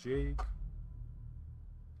thingamajig.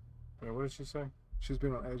 Wait, what did she say? She's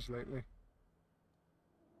been on edge lately.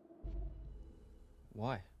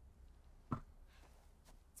 Why?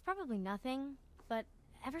 It's probably nothing, but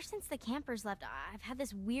ever since the campers left, I've had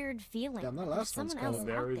this weird feeling. Damn, that there's last one's someone else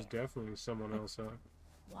kinda- out There is there definitely someone else out.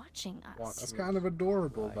 watching us. What? That's kind of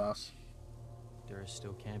adorable, Like- boss. There are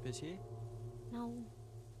still campers here? No,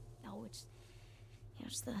 it's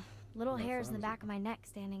just the little No hairs in the fans. back of my neck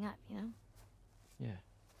standing up. Yeah.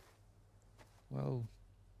 Well,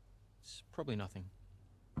 it's probably nothing.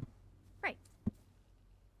 Right.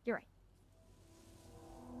 You're right.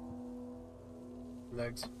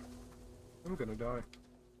 Legs. I'm gonna die.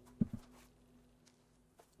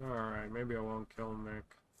 Alright, maybe I won't kill Nick.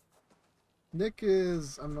 Nick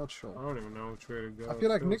is... I'm not I sure. don't even know which way to go. I feel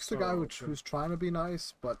like It Nick's the feels guy so who's trying to be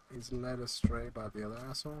nice, but he's led astray by the other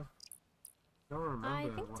asshole. I don't remember. I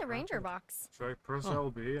think it's what a ranger happened. box, Should I press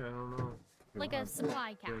LB? I don't know. like a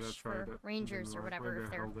supply Yeah, cache that's right, for that- rangers or maybe whatever I if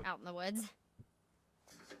they're held it. out in the woods.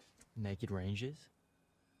 Naked rangers?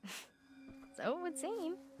 So it would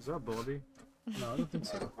seem. Is that bloody? No, I don't think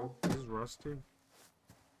so. Oh, this is rusty.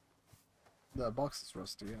 The box is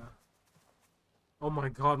rusty, yeah. Oh my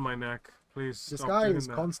god, my neck. Please This stop guy doing is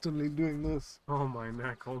that. constantly doing this. Oh, my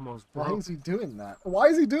neck almost Why broke. is he doing that? Why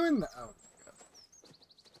is he doing that? Oh,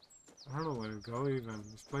 I don't know where to go even.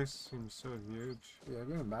 This place seems so huge. yeah,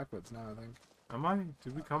 we're going backwards now, I think. Am I?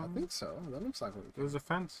 Did we come? I think so. That looks like what we There's a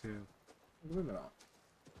fence here. Look at that.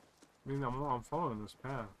 I mean, I'm following this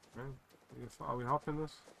path, right? Are we hopping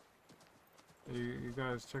this? You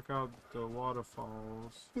guys check out the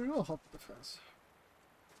waterfalls. We all hop the fence.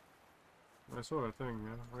 I saw a thing,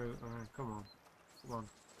 yeah? Alright, come on. Come on.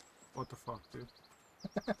 What the fuck, dude?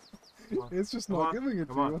 Come on. It's just Come not on, giving it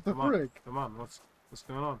to come you. on, What the come on, frick? Come on, what's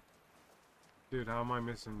going on? Dude, how am I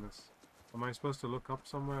missing this? Am I supposed to look up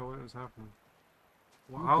somewhere? What is happening?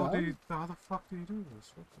 Well, You how the fuck do you do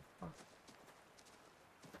this? What the fuck?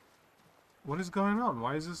 What is going on?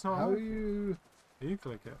 Why is this not How are working? you... You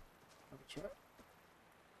click it. That's right.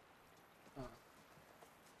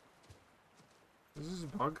 Is this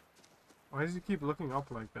a bug? Why does he keep looking up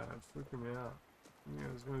like that? It's freaking me out. Yeah,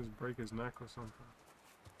 he's gonna just break his neck or something.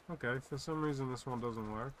 Okay, for some reason this one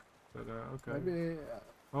doesn't work. But, okay. Maybe...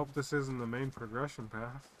 Hope this isn't the main progression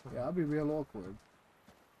path. yeah, I'll be real awkward.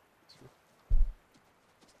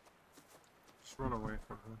 Just run away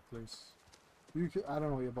from her, please. You can, I don't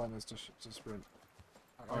know what your button is to sprint.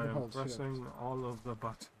 I can am hold shift. pressing all of the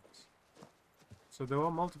buttons. So there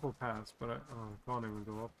are multiple paths, but I can't even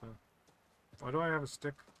go up there. Why do I have a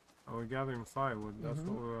stick? Oh, we're gathering firewood. That's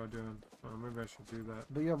what we were doing. Maybe I should do that.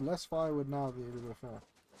 But you have less firewood now than you did before.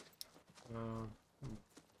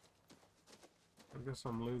 I guess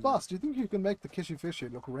I'm losing. Boss, do you think you can make the Kishy Fishy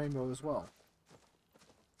look rainbow as well?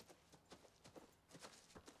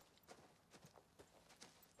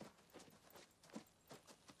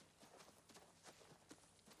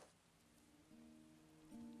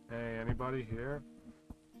 Hey, anybody here?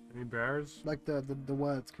 Any bears? Like the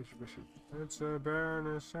words Kishy Fishy. It's a bare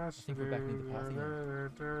necessity. I think we're back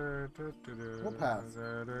near the path again. What path?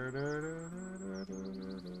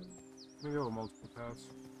 Maybe there were multiple paths.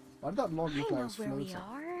 Why did that log I look know like it's where we floating?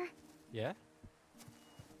 are. Yeah?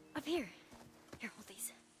 Up here. Here, hold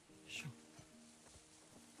these. Sure.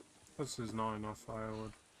 This is not enough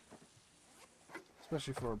firewood.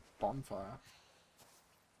 Especially for a bonfire.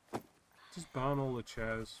 Just burn all the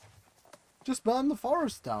chairs. Just burn the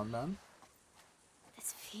forest down, man.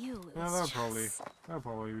 This view is Yeah, just... that'll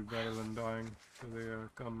probably be better than dying to the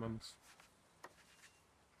gunmen.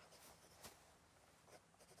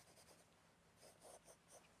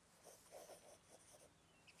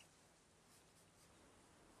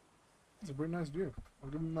 It's a pretty nice view. I'll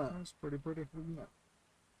give him that. That's pretty pretty. I'll give him that.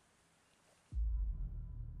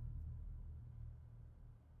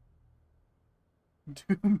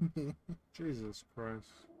 Do me. Jesus Christ.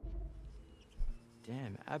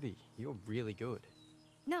 Damn, Abby, you're really good.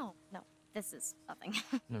 No, this is nothing.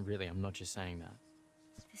 No, really, I'm not just saying that.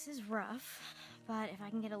 This is rough, but if I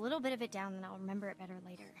can get a little bit of it down, then I'll remember it better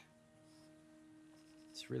later.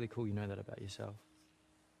 It's really cool you know that about yourself.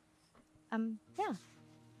 Yeah.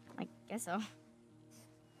 I guess so.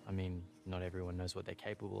 I mean, not everyone knows what they're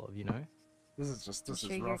capable of, you know? This is I'm sure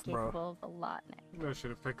rough, you're bro. capable of a lot, Nick. Maybe I should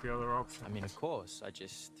have picked the other option. I mean, of course, I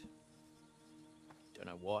just don't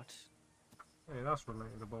know what. Hey, that's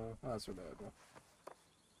relatable. That's relatable.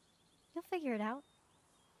 You'll figure it out.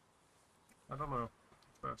 I don't know if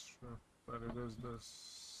that's true, but it is this.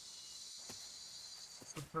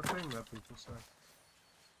 It's the thing that people say.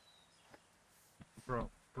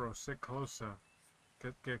 Bro, sit closer.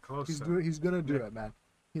 Get closer. He's gonna do it, man.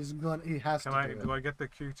 He has to do it. Do I get the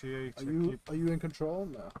QTA to keep Are you in control?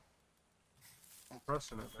 No.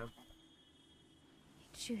 pressing it, man?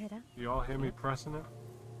 Did you hit it? You all hear me pressing it?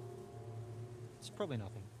 It's probably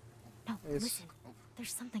nothing. No, listen.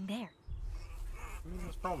 There's something there.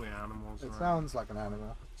 It's probably animals. It right? sounds like an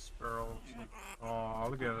animal. Sparrows. Oh,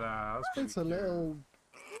 look at that. That's It's a pretty cute. little.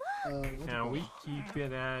 Can we keep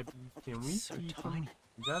it, Abby? Can we So keep tiny. him?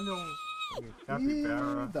 Is that little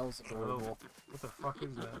capybara? That was adorable. What the fuck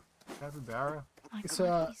is that? Capybara? Oh my It's God,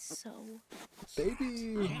 a he's so...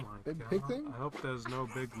 baby Oh my baby pig God. thing. I hope there's no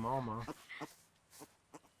big mama.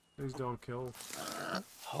 Please don't kill.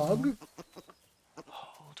 Hug.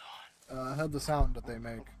 Hold on. I heard the sound that they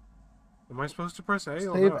make. Am I supposed to press A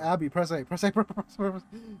or Save no? Abby. Press A. Press A. Press A.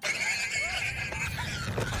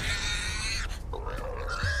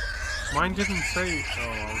 Mine didn't say. Oh,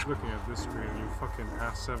 I was looking at this screen. You fucking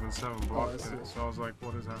ass 7-7 blocked I see. it. So I was like,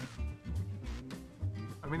 what is that?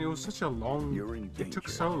 I mean, it was such a long. You're in It took danger.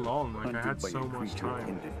 so long. Like I Hunted had by so a much creature of time.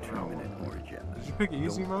 indeterminate origin. Did you pick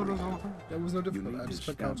easy Don't mode or breathe. something? There was no You difficult. need I to just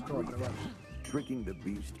picked stop out squad. breathing, tricking the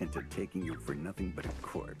beast into taking you for nothing but a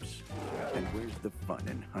corpse. And where's the fun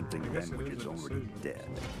in hunting I guess then it which is is a already decision.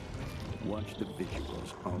 dead? Watch the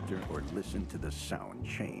visuals alter or listen to the sound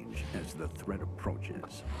change as the threat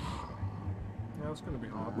approaches. Yeah, it's gonna be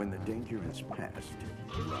hard. When the danger is past,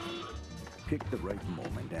 run. Pick the right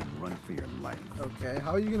moment and run for your life. Okay,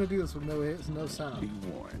 how are you gonna do this with no hits, no Be sound?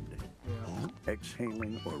 warned. Yeah.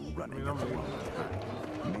 Exhaling or running I mean, at the I'm wrong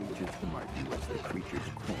time may just mark you as the creature's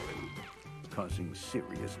quarry, causing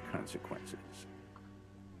serious consequences.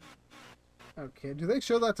 Okay, do they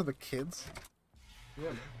show that to the kids? Yeah.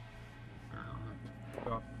 Man.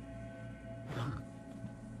 God.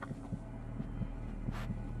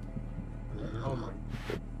 Oh my.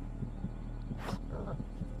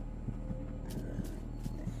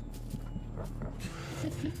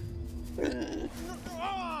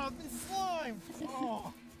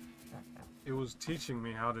 It was teaching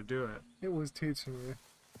me how to do it, It was teaching you.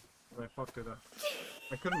 and I fucked it up.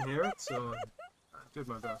 I couldn't hear it, so I did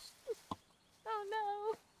my best. Oh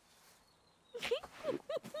no.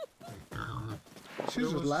 She's It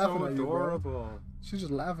just was laughing so at you, bro. adorable. She's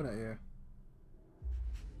just laughing at you.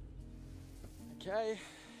 Okay.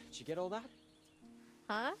 Did you get all that?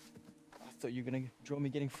 Huh? I thought you were gonna draw me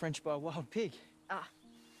getting French by a wild pig. Ah,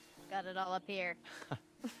 got it all up here.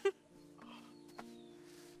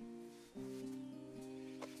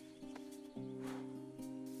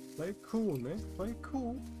 Play cool, man. Play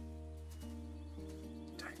cool.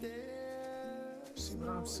 See what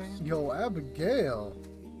I'm saying? Yo, Abigail.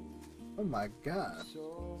 Oh my God.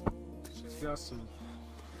 She's got some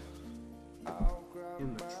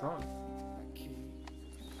in the trunk.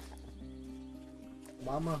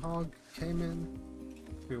 Mama Hog came in.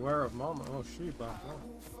 Beware of Mama. Oh, she back.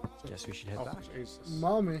 Oh, Guess we should head oh back. Jesus.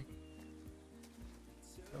 Mommy.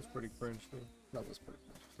 That's pretty cringe, dude. That was pretty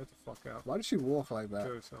good. Get the fuck out. Why did she walk like that?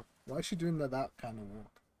 Kill yourself. Why is she doing that kind of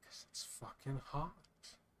walk? Cause it's fucking hot.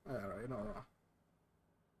 Alright, you're not wrong.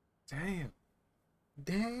 Damn.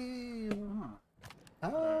 Damn.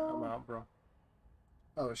 Alright, I'm Oh. out, bro.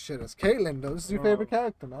 Oh shit, it's Kaitlyn though. This is your Oh. favorite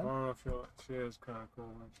character, I man. don't know if you. She is kind of cool.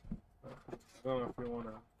 Man. I don't know if you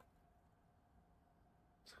wanna.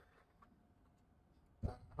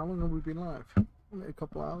 How long have we been live? Maybe a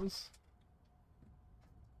couple hours.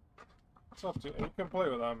 It's up to you. You can play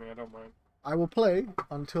without me. I don't mind. I will play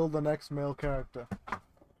until the next male character.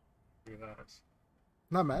 Do that.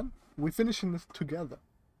 Nah, man. We're finishing this together.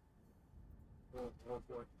 Oh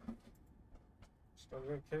boy. Just don't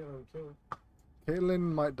get Kaitlyn killed. Kaitlyn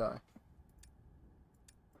might die.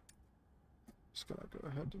 Just gonna go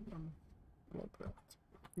ahead and block that.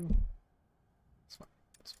 It's fine.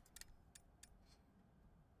 It's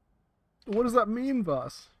fine. What does that mean,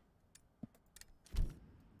 Voss?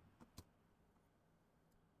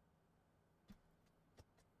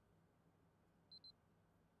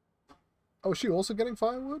 Oh, is she also getting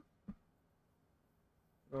firewood?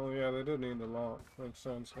 Oh yeah, they did need a lot. Makes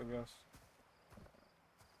sense, I guess.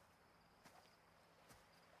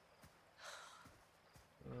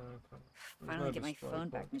 Finally no get my display phone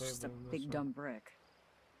back and it's just a table in this big one. dumb brick.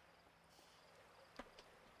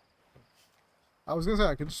 I was gonna say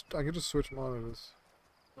I could just switch monitors.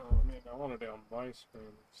 No, I mean, I wanted it on my screen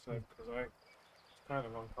instead because it's kind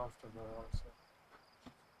of uncomfortable also.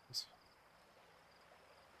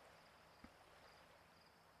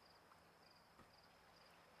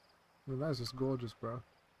 The nice is gorgeous, bro.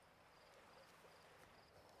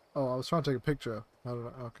 Oh, I was trying to take a picture. I don't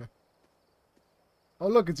know. Okay. Oh,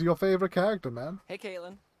 look, it's your favorite character, man. Hey,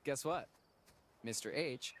 Kaitlyn. Guess what? Mr.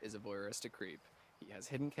 H is a voyeuristic creep. He has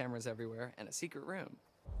hidden cameras everywhere and a secret room.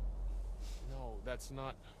 No, that's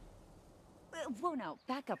not. Whoa, now,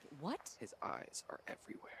 back up. What? His eyes are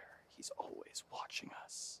everywhere. He's always watching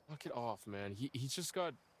us. Knock it off, man. He's just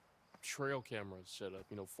got trail cameras set up,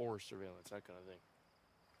 you know, forest surveillance, that kind of thing.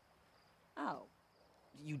 Oh.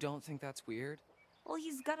 You don't think that's weird? Well,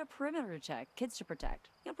 he's got a perimeter to check, kids to protect.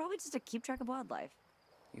 You know, probably just to keep track of wildlife.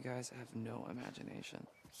 You guys have no imagination.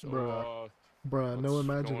 So, Bruh. Bruh, no what's going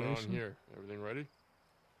on imagination. here? Everything ready?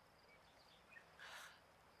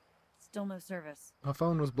 Still no service. My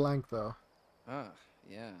phone was blank, though. Ah,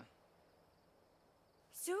 yeah.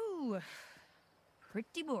 So,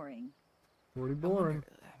 pretty boring. Pretty I boring. wonder,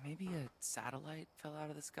 maybe a satellite fell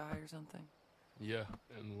out of the sky or something? Yeah,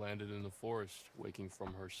 and landed in the forest, waking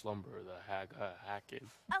from her slumber, the Hackett.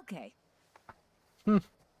 Okay. Hmm.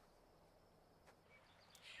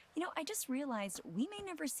 You know, I just realized we may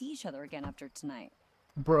never see each other again after tonight.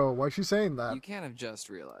 Bro, why's she saying that? You can't have just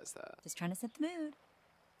realized that. Just trying to set the mood.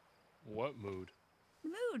 What mood? The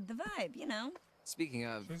mood, the vibe, you know. Speaking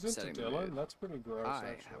of She's setting into the Dylan? mood, That's pretty gross, I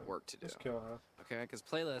actually. have work to do. Just kill her. Okay, because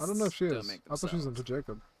playlists I don't know if she don't is. make I thought she was themselves. into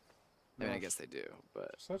Jacob. I mean, I guess they do,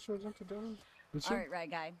 but... Is that she was into Dylan? Did she? All right,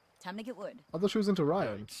 guy. Time to get wood. I thought she was into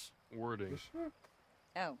Ryan. Wording. Is she?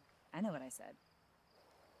 Oh, I know what I said.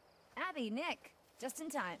 Abby, Nick, just in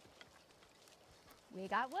time. We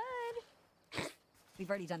got wood. We've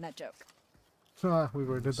already done that joke. Ah, we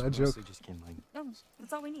already did that joke. Just kindling. Oh,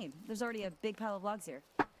 that's all we need. There's already a big pile of logs here.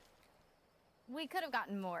 We could have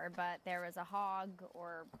gotten more, but there was a hog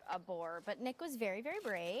or a boar. But Nick was very, very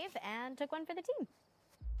brave and took one for the team.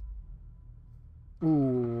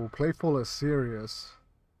 Ooh, playful is serious.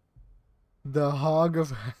 The hog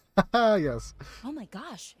of... yes. Oh my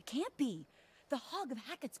gosh, it can't be. The hog of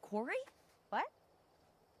Hackett's Quarry? What?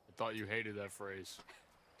 I thought you hated that phrase.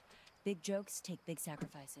 Big jokes take big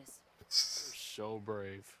sacrifices. You're so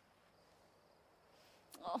brave.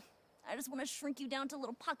 Oh, I just want to shrink you down to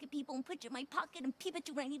little pocket people and put you in my pocket and peep at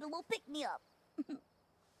you when I need a little pick-me-up.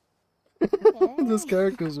 This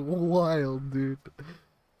character's wild, dude.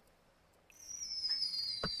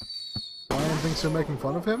 Ryan thinks you're making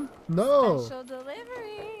fun of him? No! Special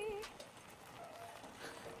delivery.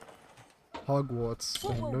 Hogwarts.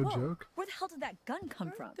 Whoa, no whoa. joke. Where the hell did that gun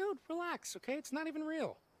come from? Dude, relax, okay? It's not even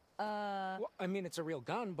real. Well, I mean, it's a real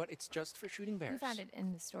gun, but it's just for shooting bears. We found it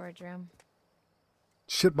in the storage room.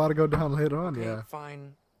 Shit about to go down later on, Okay, yeah.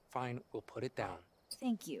 fine. We'll put it down.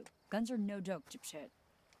 Thank you. Guns are no joke, dipshit.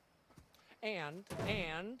 And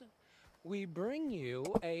we bring you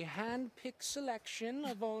a hand-picked selection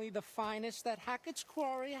of only the finest that Hackett's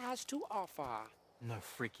Quarry has to offer. No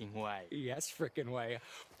freaking way. Yes, frickin' way.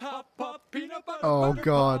 Pop, pop, peanut butter, Oh, butter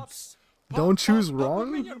God. pops. Don't Pop, choose pop, pop 'em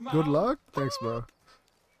wrong? in your Good mouth. luck? Thanks, bro.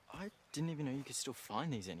 I didn't even know you could still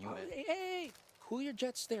find these Oh, anywhere. hey, cool your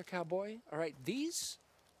jets there, cowboy. All right, these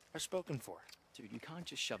are spoken for. Dude, you can't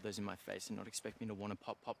just shove those in my face and not expect me to want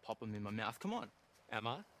to pop them in my mouth. Come on.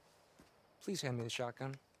 Emma, please hand me the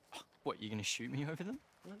shotgun. What, you gonna shoot me over them?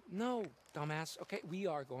 No, dumbass. Okay, we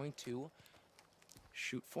are going to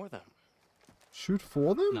shoot for them. Shoot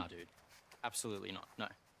for them? Nah, dude. Absolutely not. No.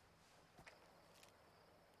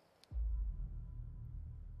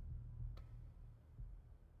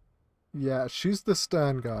 Yeah, she's the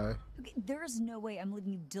stern guy. Okay, there is no way I'm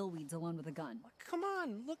leaving you dillweeds alone with a gun. Come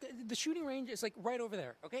on, look, the shooting range is like right over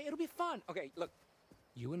there, okay? It'll be fun. Okay, look,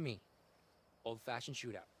 you and me, old-fashioned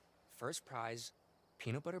shootout. First prize,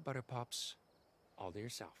 peanut butter pops, all to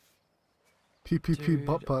yourself. PPP Dude,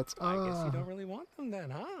 butt putts. I guess Ah. you don't really want them then,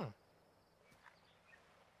 huh?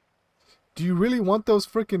 Do you really want those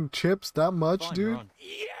freaking chips that much, Fine, dude? you're on.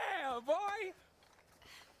 Yeah, boy!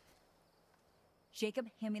 Jacob,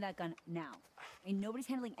 hand me that gun now. I mean, nobody's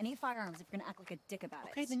handling any firearms if you're gonna act like a dick about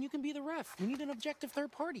it. Okay, then you can be the ref. We need an objective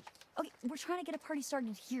third party. Okay, we're trying to get a party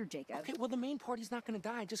started here, Jacob. Okay, well, the main party's not gonna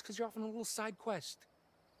die just because you're off on a little side quest.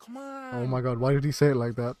 Come on. Oh my god, why did he say it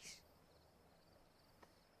like that?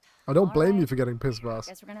 I don't blame you Alright. for getting pissed, boss.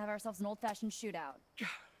 Guess we're gonna have ourselves an old-fashioned shootout.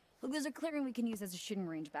 Look, there's a clearing we can use as a shooting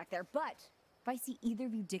range back there, but if I see either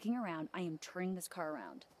of you dicking around, I am turning this car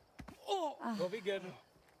around. Oh, we'll be good.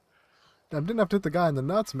 I didn't have to hit the guy in the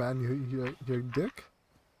nuts, man. You dick.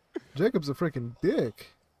 Jacob's a freaking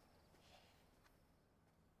dick.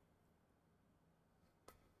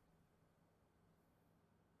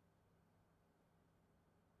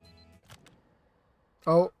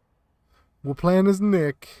 Oh, we're playing as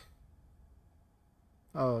Nick.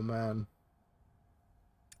 Oh man.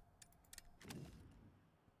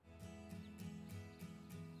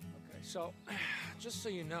 Okay, so just so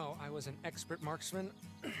you know, I was an expert marksman,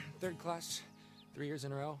 3rd class, 3 years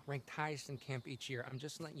in a row, ranked highest in camp each year. I'm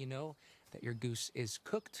just letting you know that your goose is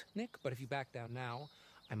cooked, Nick, but if you back down now,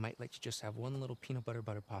 I might let you just have one little peanut butter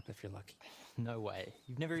pop if you're lucky. No way.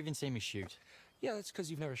 You've never even seen me shoot. Yeah, that's because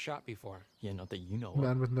you've never shot before. Yeah, not that you know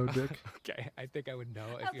Man with no dick. Okay, I think I would know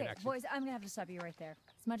if you'd Okay, actually... boys, I'm gonna have to stop you right there.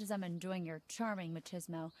 As much as I'm enjoying your charming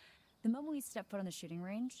machismo, the moment we step foot on the shooting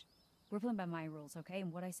range, we're playing by my rules, okay?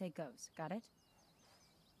 And what I say goes. Got it?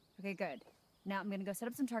 Okay, good. Now I'm gonna go set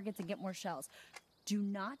up some targets and get more shells. Do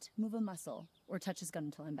not move a muscle or touch his gun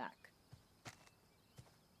until I'm back.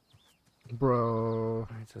 Bro.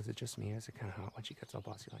 Alright, so is it just me or is it kind of hot when she gets all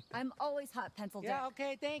bossy like that? I'm always hot, pencil dick. Yeah,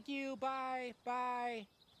 okay, thank you. Bye. Bye.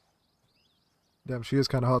 Damn, she is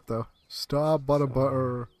kind of hot though. Stop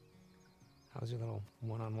butter. How's your little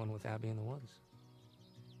one-on-one with Abby in the woods?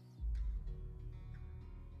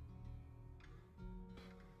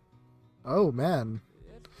 Oh man.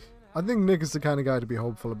 I think Nick is the kind of guy to be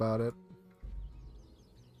hopeful about it.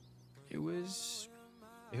 It was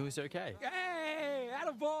okay. Hey,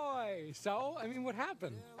 attaboy! So, I mean, what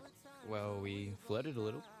happened? Well, we flirted a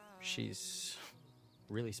little. She's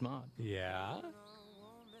really smart. Yeah?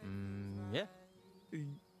 Yeah.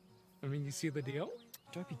 I mean, you see the deal?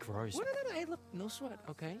 Don't be gross. What? No, hey, look, no sweat,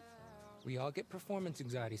 okay? We all get performance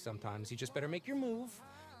anxiety sometimes. You just better make your move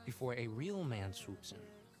before a real man swoops in.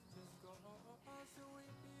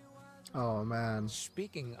 Oh man.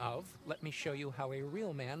 Speaking of, let me show you how a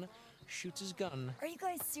real man shoots his gun. Are you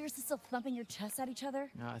guys seriously still thumping your chests at each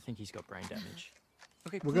other? No, I think he's got brain damage.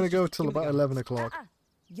 Okay, We're gonna go till about 11 o'clock.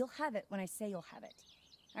 You'll have it when I say you'll have it.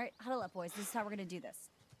 All right, huddle up, boys. This is how we're gonna do this.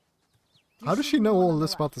 How does she know all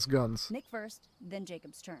this about this guns? Nick first, then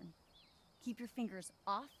Jacob's turn. Keep your fingers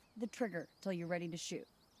off the trigger till you're ready to shoot.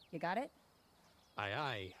 You got it? Aye,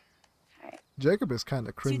 aye. All right. Jacob is kind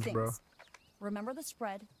of Two cringe, things. bro. Remember the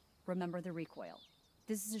spread. Remember the recoil.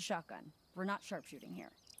 This is a shotgun. We're not sharpshooting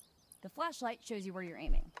here. The flashlight shows you where you're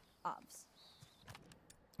aiming. Obs.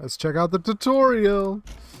 Let's check out the tutorial.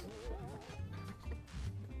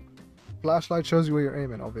 Flashlight shows you where you're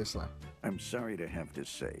aiming, obviously. I'm sorry to have to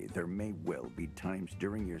say, there may well be times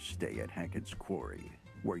during your stay at Hackett's Quarry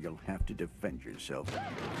where you'll have to defend yourself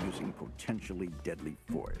using potentially deadly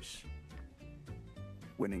force.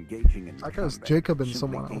 When engaging in That guy's combat, Jacob and simply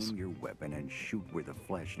someone else. aim your weapon and shoot where the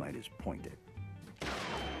flashlight is pointed.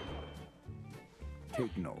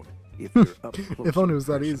 Take note, if you're up close If only it and was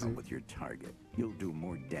that personal easy. with your target, you'll do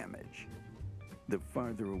more damage. The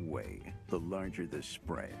farther away, the larger the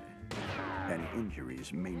spread, and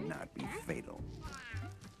injuries may not be fatal.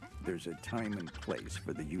 There's a time and place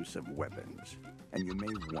for the use of weapons, and you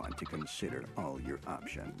may want to consider all your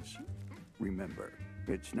options. Remember,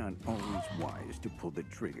 it's not always wise to pull the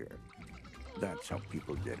trigger. That's how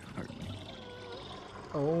people get hurt.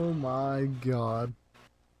 Oh my god.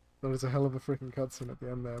 That was a hell of a freaking cutscene at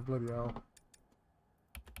the end there, bloody hell.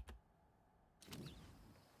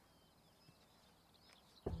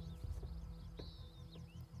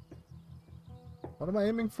 What am I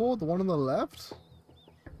aiming for? The one on the left?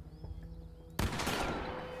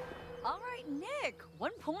 All right, Nick.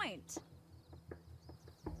 1 point.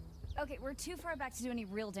 Okay, we're too far back to do any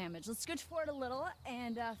real damage. Let's scooch forward a little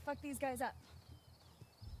and fuck these guys up.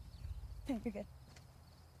 You're good.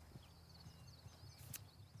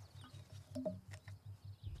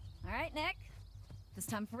 All right, Nick. This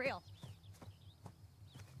time for real.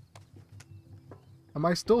 Am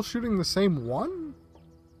I still shooting the same one?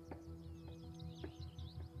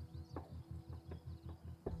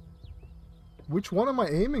 Which one am I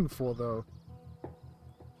aiming for, though?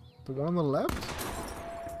 The one on the left?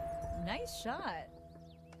 Nice shot.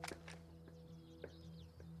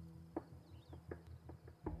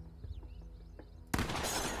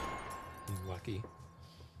 Lucky.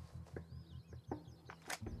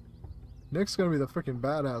 Nick's gonna be the freaking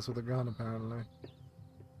badass with a gun, apparently.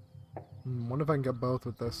 Wonder if I can get both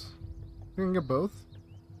with this. Think I can get both?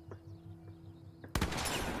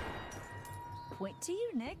 Point to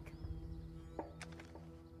you, Nick.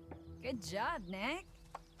 Good job, Nick.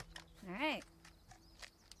 All right.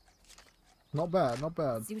 Not bad, not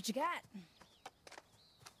bad. See what you got.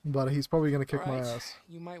 But he's probably gonna kick my Alright, ass.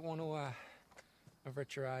 You might want to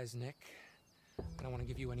avert your eyes, Nick. I don't want to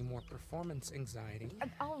give you any more performance anxiety.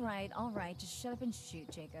 All right. Just shut up and shoot,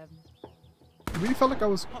 Jacob. I really felt like I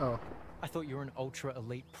was. Oh. I thought you were an ultra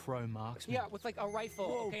elite pro marksman. Yeah, with like a rifle.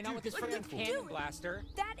 Whoa, okay, not dude, with this this freaking rifle. cannon blaster.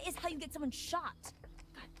 That is how you get someone shot.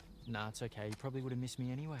 Nah, it's okay. You probably would have missed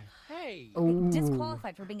me anyway. Hey. Ooh.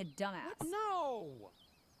 Disqualified for being a dumbass. No.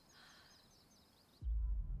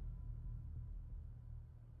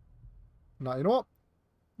 Nah, you know what?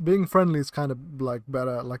 Being friendly is kind of like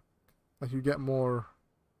better. Like you get more.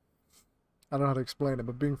 I don't know how to explain it,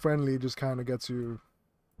 but being friendly just kind of gets you.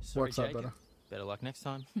 Sorry, Works out Jacob. better. Better luck next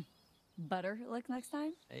time. Butter like next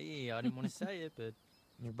time? Hey, I didn't want to say it, but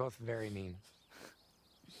You're both very mean.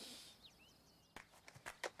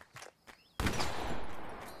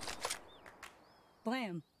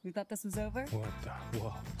 Blam. We thought this was over? What the?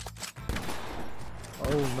 Whoa.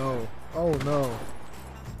 Oh no! Oh no!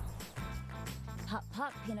 Pop,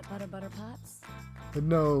 pop, peanut butter, butter pots.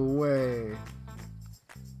 No way!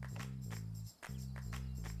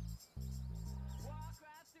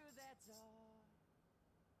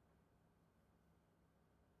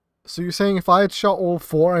 So you're saying if I had shot all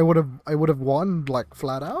four, I would have won like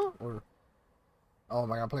flat out, or? Oh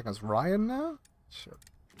my god, I'm playing as Ryan now. Shit.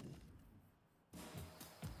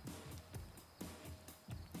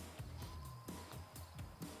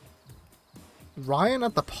 Ryan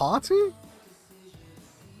at the party?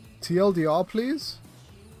 TLDR, please.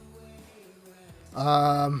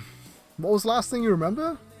 What was the last thing you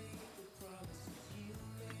remember?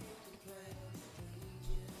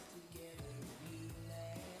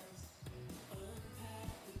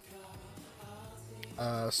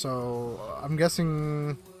 So I'm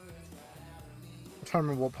guessing. I'm trying to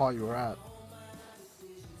remember what part you were at.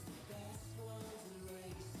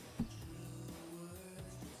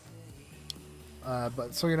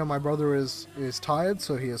 But so you know, my brother is tired,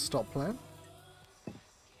 so he has stopped playing.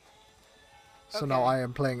 So now I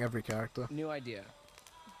am playing every character. New idea.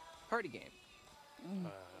 Party game.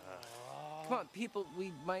 Come on, people,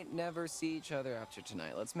 we might never see each other after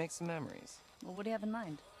tonight. Let's make some memories. Well, what do you have in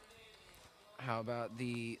mind? How about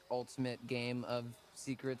the ultimate game of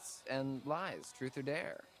secrets and lies, truth or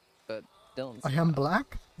dare? But Dylan's I am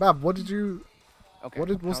black? Bab, what did you... Okay, what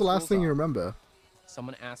was the house last rules thing you are, remember?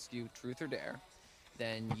 Someone asks you truth or dare,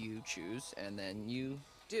 then you choose, and then you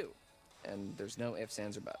do. And there's no ifs,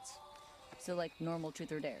 ands, or buts. So, like, normal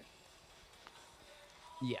truth or dare.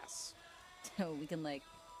 Yes. So we can, like,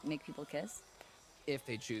 make people kiss? If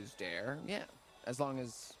they choose dare, yeah. As long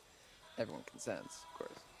as everyone consents, of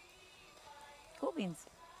course. Cool beans.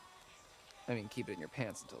 I mean, keep it in your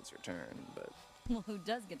pants until it's your turn, but... Well, who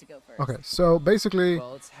does get to go first? Okay, so basically...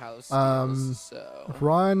 Well, it's house deals, so...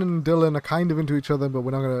 Ryan and Dylan are kind of into each other, but we're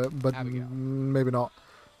not gonna... But Abigail. maybe not.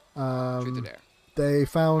 Truth or dare. They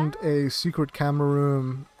found a secret camera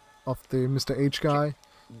room of the Mr. H guy,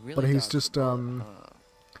 You really but he's dodged just, the bullet,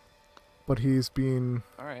 huh? but he's been...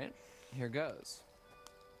 Alright, here goes.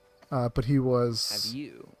 but he was... Have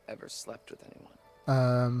you ever slept with anyone?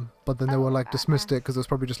 But then they were like dismissed it because it was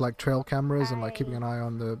probably just like trail cameras and like keeping an eye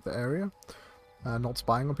on the area, not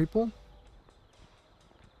spying on people.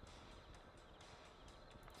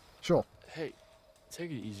 Sure. Hey,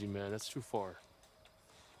 take it easy, man. That's too far.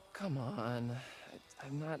 Come on.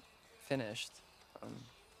 I'm not finished.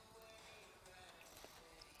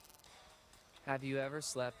 Have you ever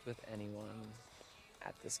slept with anyone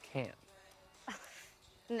at this camp?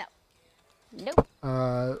 No. Nope.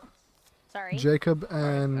 Sorry. Jacob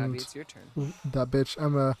and Abby, it's your turn. that bitch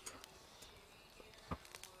Emma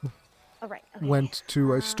All right. Okay. went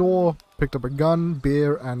to a store, picked up a gun,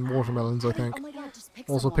 beer, and watermelons, I think. Oh my god, just pick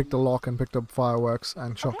Also someone. picked a lock and picked up fireworks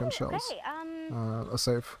and shotgun shells. Okay. A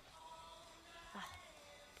safe.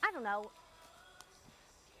 I don't know.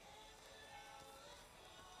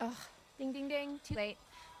 Ugh. Ding, ding, ding. Too late.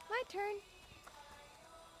 My turn.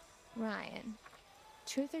 Ryan.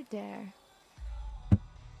 Truth or dare?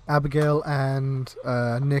 Abigail and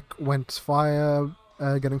Nick went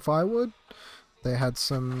getting firewood. They had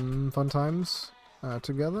some fun times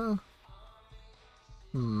together.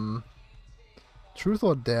 Truth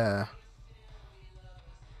or dare?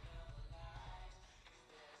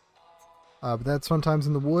 But they had fun times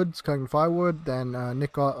in the woods, cutting firewood. Then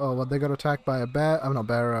Nick got, they got attacked by a bear. I'm not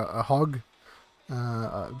bear, a hog,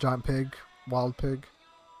 a giant pig, wild pig.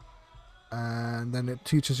 And then it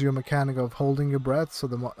teaches you a mechanic of holding your breath so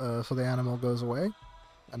the animal goes away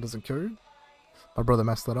and doesn't kill you. My brother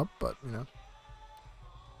messed that up, but you know.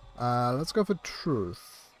 Let's go for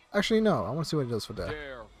truth. Actually, no. I want to see what it does for dare.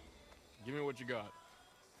 Dare. Give me what you got.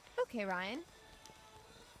 Okay, Ryan.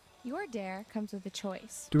 Your dare comes with a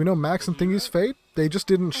choice. Do we know Max and Thingy's fate? They just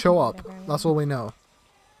didn't show up. That's all we know.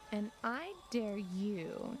 And I dare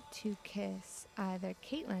you to kiss either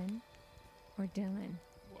Kaitlyn or Dylan?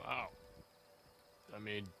 Wow. I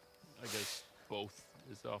mean, I guess both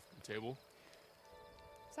is off the table.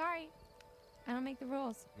 Sorry, I don't make the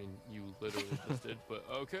rules. I mean, you literally just did, but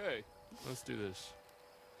okay. Let's do this.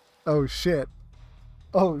 Oh shit.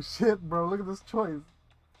 Oh shit, bro. Look at this choice.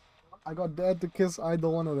 I got Dad to kiss either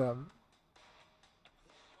one of them.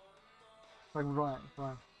 Like Ryan.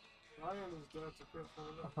 Ryan is dead to kiss one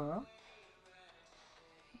of them. Huh?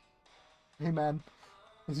 Hey man,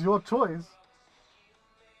 it's your choice.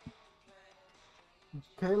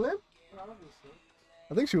 Kaitlyn?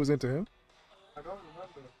 I think she was into him. I don't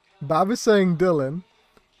remember. Bab is saying Dylan.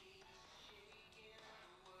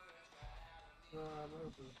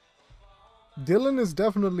 Dylan is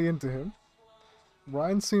definitely into him.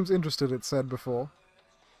 Ryan seems interested, it said before.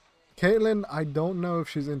 Kaitlyn, I don't know if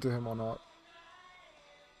she's into him or not.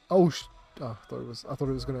 Oh, I thought it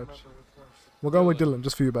was gonna. We're going with Dylan,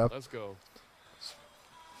 just for you, Bab. Let's go.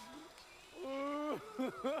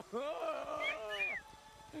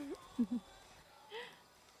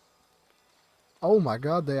 Oh my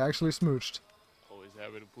god, they actually smooched. Always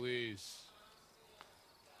happy to please.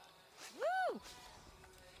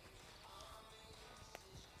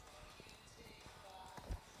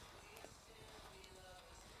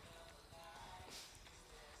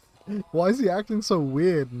 Woo! Why is he acting so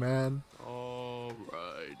weird, man?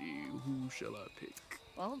 Alrighty, who shall I pick?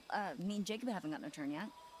 Well, me and Jacob haven't gotten a turn yet.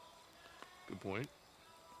 Good point.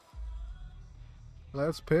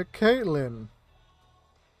 Let's pick Kaitlyn.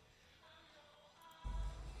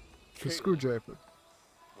 Screw Jacob.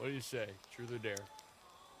 What do you say? Truth or dare?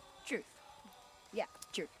 Truth. Yeah,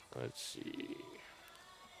 truth. Let's see.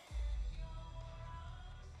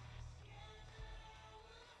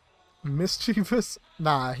 Mischievous?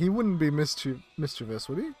 Nah, he wouldn't be mischievous,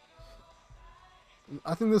 would he?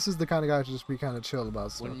 I think this is the kind of guy to just be kind of chill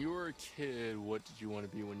about stuff. When you were a kid, what did you want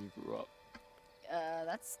to be when you grew up?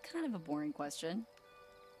 That's kind of a boring question.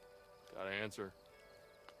 Gotta answer.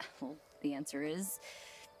 Well, the answer is,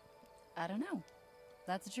 I don't know.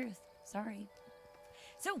 That's the truth. Sorry.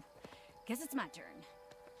 So, guess it's my turn.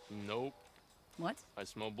 Nope. What? I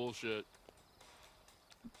smell bullshit.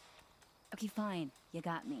 Okay, fine. You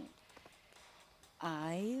got me.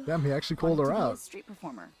 I. Damn, he actually called her wanted to be out. a street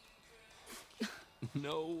performer.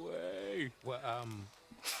 No way. What,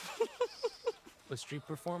 a street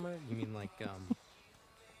performer? You mean like,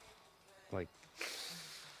 like...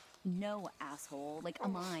 No, asshole. Like a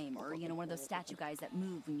mime, or, you know, one of those statue guys that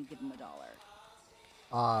move when you give them $1.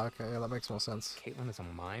 Ah, okay, yeah, that makes more sense. Kaitlyn is a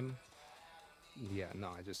mime? Yeah, no,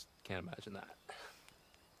 I just can't imagine that.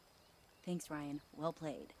 Thanks, Ryan. Well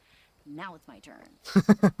played. Now it's my turn.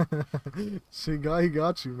 He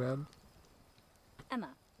got you, man. Emma.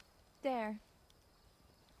 There.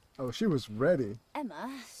 Oh, she was ready.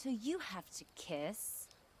 Emma, so you have to kiss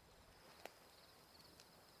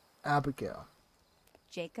Abigail.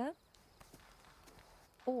 Jacob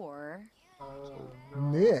or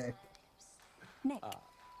Nick. Nick.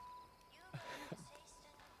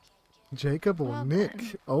 Jacob or Well Nick?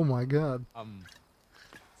 then. Oh my god.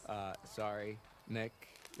 Sorry, Nick.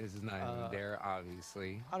 This is not even there,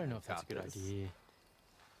 obviously. I don't know if that's a good Got this. idea.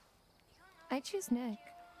 I choose Nick.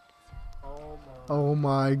 Oh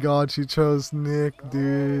my god, she chose Nick,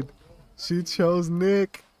 dude. She chose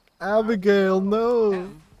Nick. Abigail, no.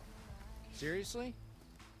 Seriously?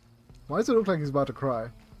 Why does it look like he's about to cry? I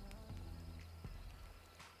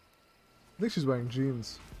think she's wearing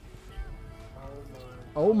jeans.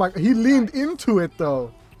 Oh my, he leaned into it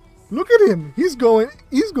though. Look at him. He's going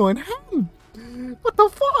ham. What the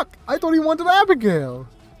fuck? I thought he wanted Abigail.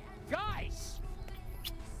 Guys!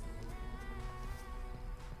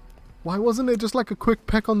 Why wasn't it just like a quick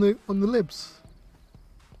peck on the lips?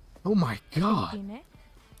 Oh my god. Thank you, Nick.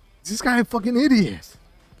 Is this guy a fucking idiot?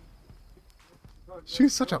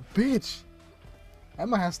 She's such a bitch.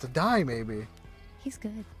 Emma has to die, maybe. He's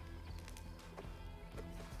good.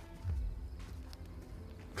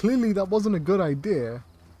 Clearly that wasn't a good idea,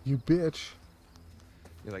 you bitch.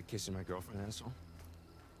 You like kissing my girlfriend, asshole?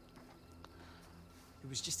 It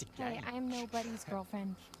was just a Hey, game. I'm nobody's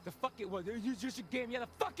girlfriend. The fuck it was. It was just a game. Yeah, the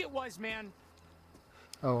fuck it was, man.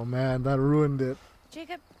 Oh man, that ruined it.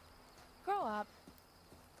 Jacob, grow up.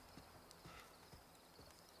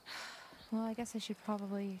 Well, I guess I should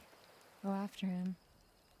probably go after him.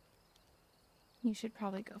 You should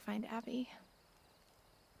probably go find Abby.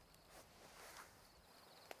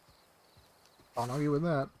 I'll argue with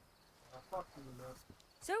that.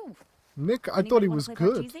 So, Nick, I anybody thought he wanna was play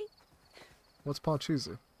good. Parcheesi? What's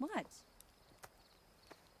Parcheesi? What?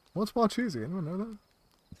 What's Parcheesi? Anyone know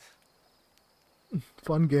that?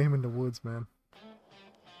 fun game in the woods, man.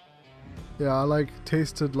 Yeah, I like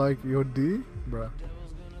tasted like your D, bruh.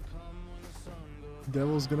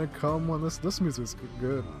 Devil's gonna come when this music's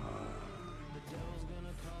good.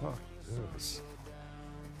 Fuck this.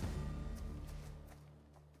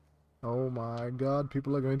 Oh my god,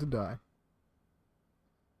 people are going to die.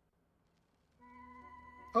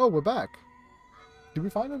 Oh, we're back. Did we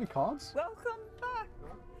find any cards? Welcome back.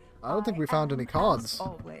 I don't think we found any cards. As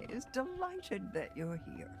always, delighted that you're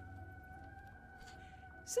here.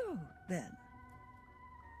 So, then,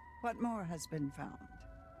 what more has been found?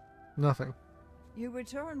 Nothing. You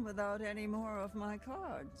return without any more of my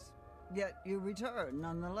cards. Yet you return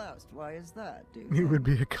nonetheless. Why is that, do you It would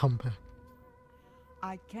be a comeback.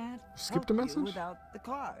 I can't Skipped help a message? you without the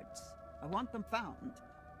cards. I want them found.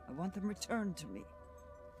 I want them returned to me.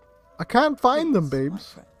 I can't find them, Please, my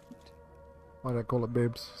babes. friend. Why'd I call it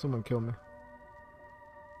babes? Someone kill me.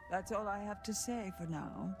 That's all I have to say for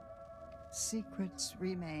now. Secrets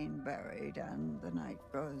remain buried and the night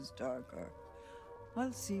grows darker.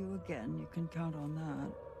 I'll see you again, you can count on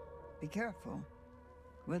that. Be careful.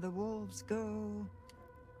 Where the wolves go,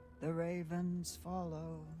 the ravens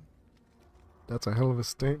follow. That's a hell of a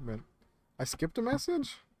statement. I skipped a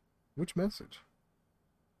message? Which message?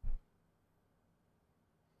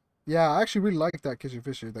 Yeah, I actually really like that Kissy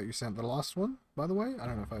Fishy that you sent. The last one, by the way. I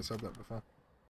don't know if I said that before.